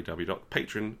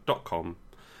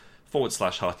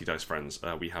www.patreon.com/Hearty Dice Friends.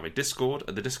 We have a Discord.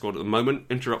 The Discord at the moment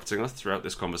interrupting us throughout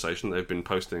this conversation. They've been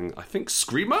posting, I think,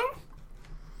 Screamo.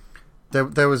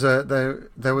 There was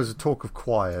a talk of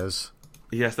choirs.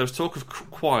 Yes, there was talk of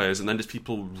choirs, and then just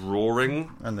people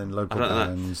roaring, and then local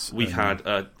bands. We've had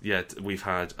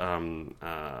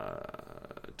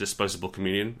Disposable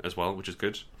Communion as well, which is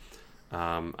good.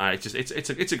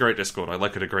 It's a great Discord. I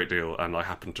like it a great deal, and I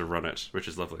happen to run it, which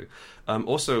is lovely.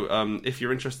 Also, if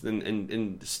you're interested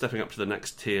in stepping up to the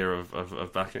next tier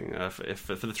of backing, if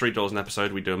for the $3 an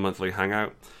episode, we do a monthly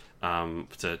hangout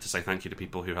to say thank you to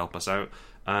people who help us out.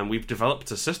 We've developed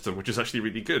a system which is actually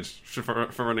really good for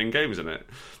running games in it,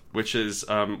 which is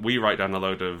we write down a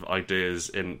load of ideas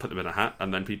put them in a hat,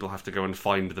 and then people have to go and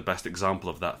find the best example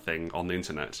of that thing on the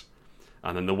internet.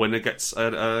 And then the winner gets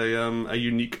a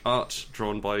unique art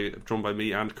drawn by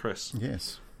me and Chris.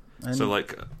 Yes. So,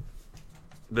 like,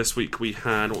 this week we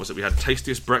had... What was it? We had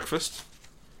Tastiest Breakfast.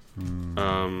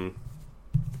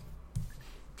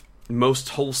 Most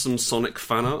Wholesome Sonic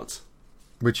Fan Art.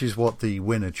 Which is what the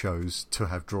winner chose to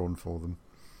have drawn for them.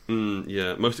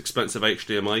 Yeah. Most Expensive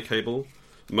HDMI Cable.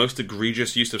 Most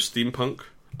Egregious Use of Steampunk.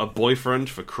 A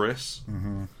Boyfriend for Chris.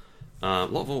 Mm-hmm. A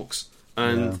lot of orcs.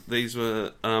 And these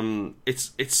were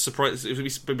it's surprising. We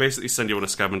basically send you on a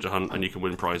scavenger hunt and you can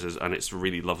win prizes, and it's a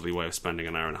really lovely way of spending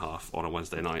an hour and a half on a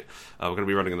Wednesday night. We're going to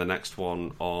be running the next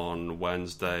one on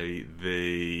Wednesday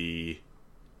the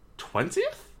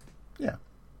 20th.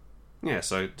 Yeah,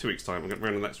 so 2 weeks time. We're going to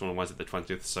run the next one on Wednesday the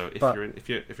 20th. So if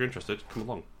you're interested, come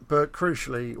along. But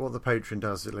crucially, what the Patreon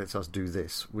does, it lets us do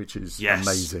this, which is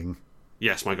amazing.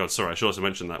 Yes, my God, sorry, I should also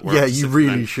mention that. You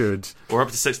really should. We're up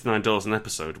to $69 an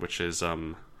episode, which is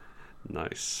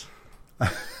nice.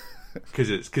 Because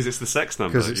it's the sex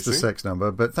number. Because it's the sex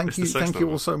number. But thank you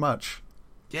all so much.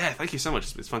 Yeah, thank you so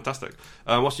much. It's fantastic.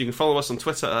 Also, you can follow us on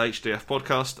Twitter at HDF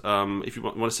Podcast. If you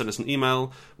want to send us an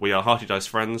email, we are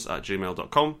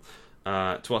heartydicefriends@gmail.com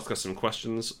to ask us some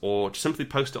questions, or just simply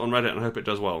post it on Reddit and hope it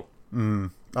does well.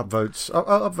 Upvotes.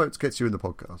 Upvotes gets you in the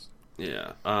podcast.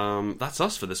 Yeah, that's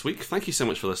us for this week. Thank you so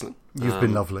much for listening. You've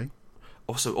been lovely.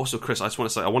 Also, Chris, I just want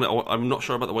to say I'm not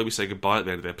sure about the way we say goodbye at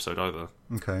the end of the episode either.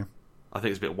 Okay. I think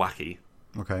it's a bit wacky.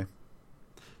 Okay.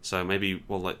 So maybe,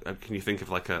 can you think of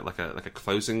like a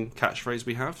closing catchphrase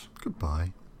we have?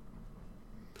 Goodbye.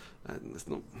 It's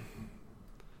not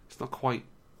quite.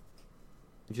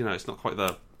 It's not quite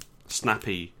the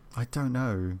snappy. I don't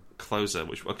know. Closer.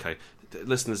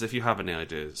 Listeners, if you have any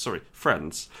ideas,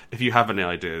 friends, if you have any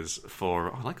ideas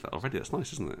for... I like that already, that's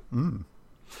nice, isn't it?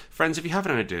 Friends, if you have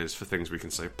any ideas for things we can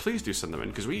say, please do send them in,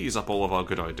 because we use up all of our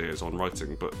good ideas on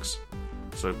writing books.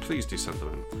 So please do send them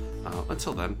in.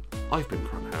 Until then, I've been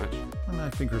Grant Howard. And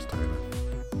I've been Chris Taylor.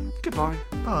 Goodbye.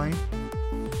 Bye.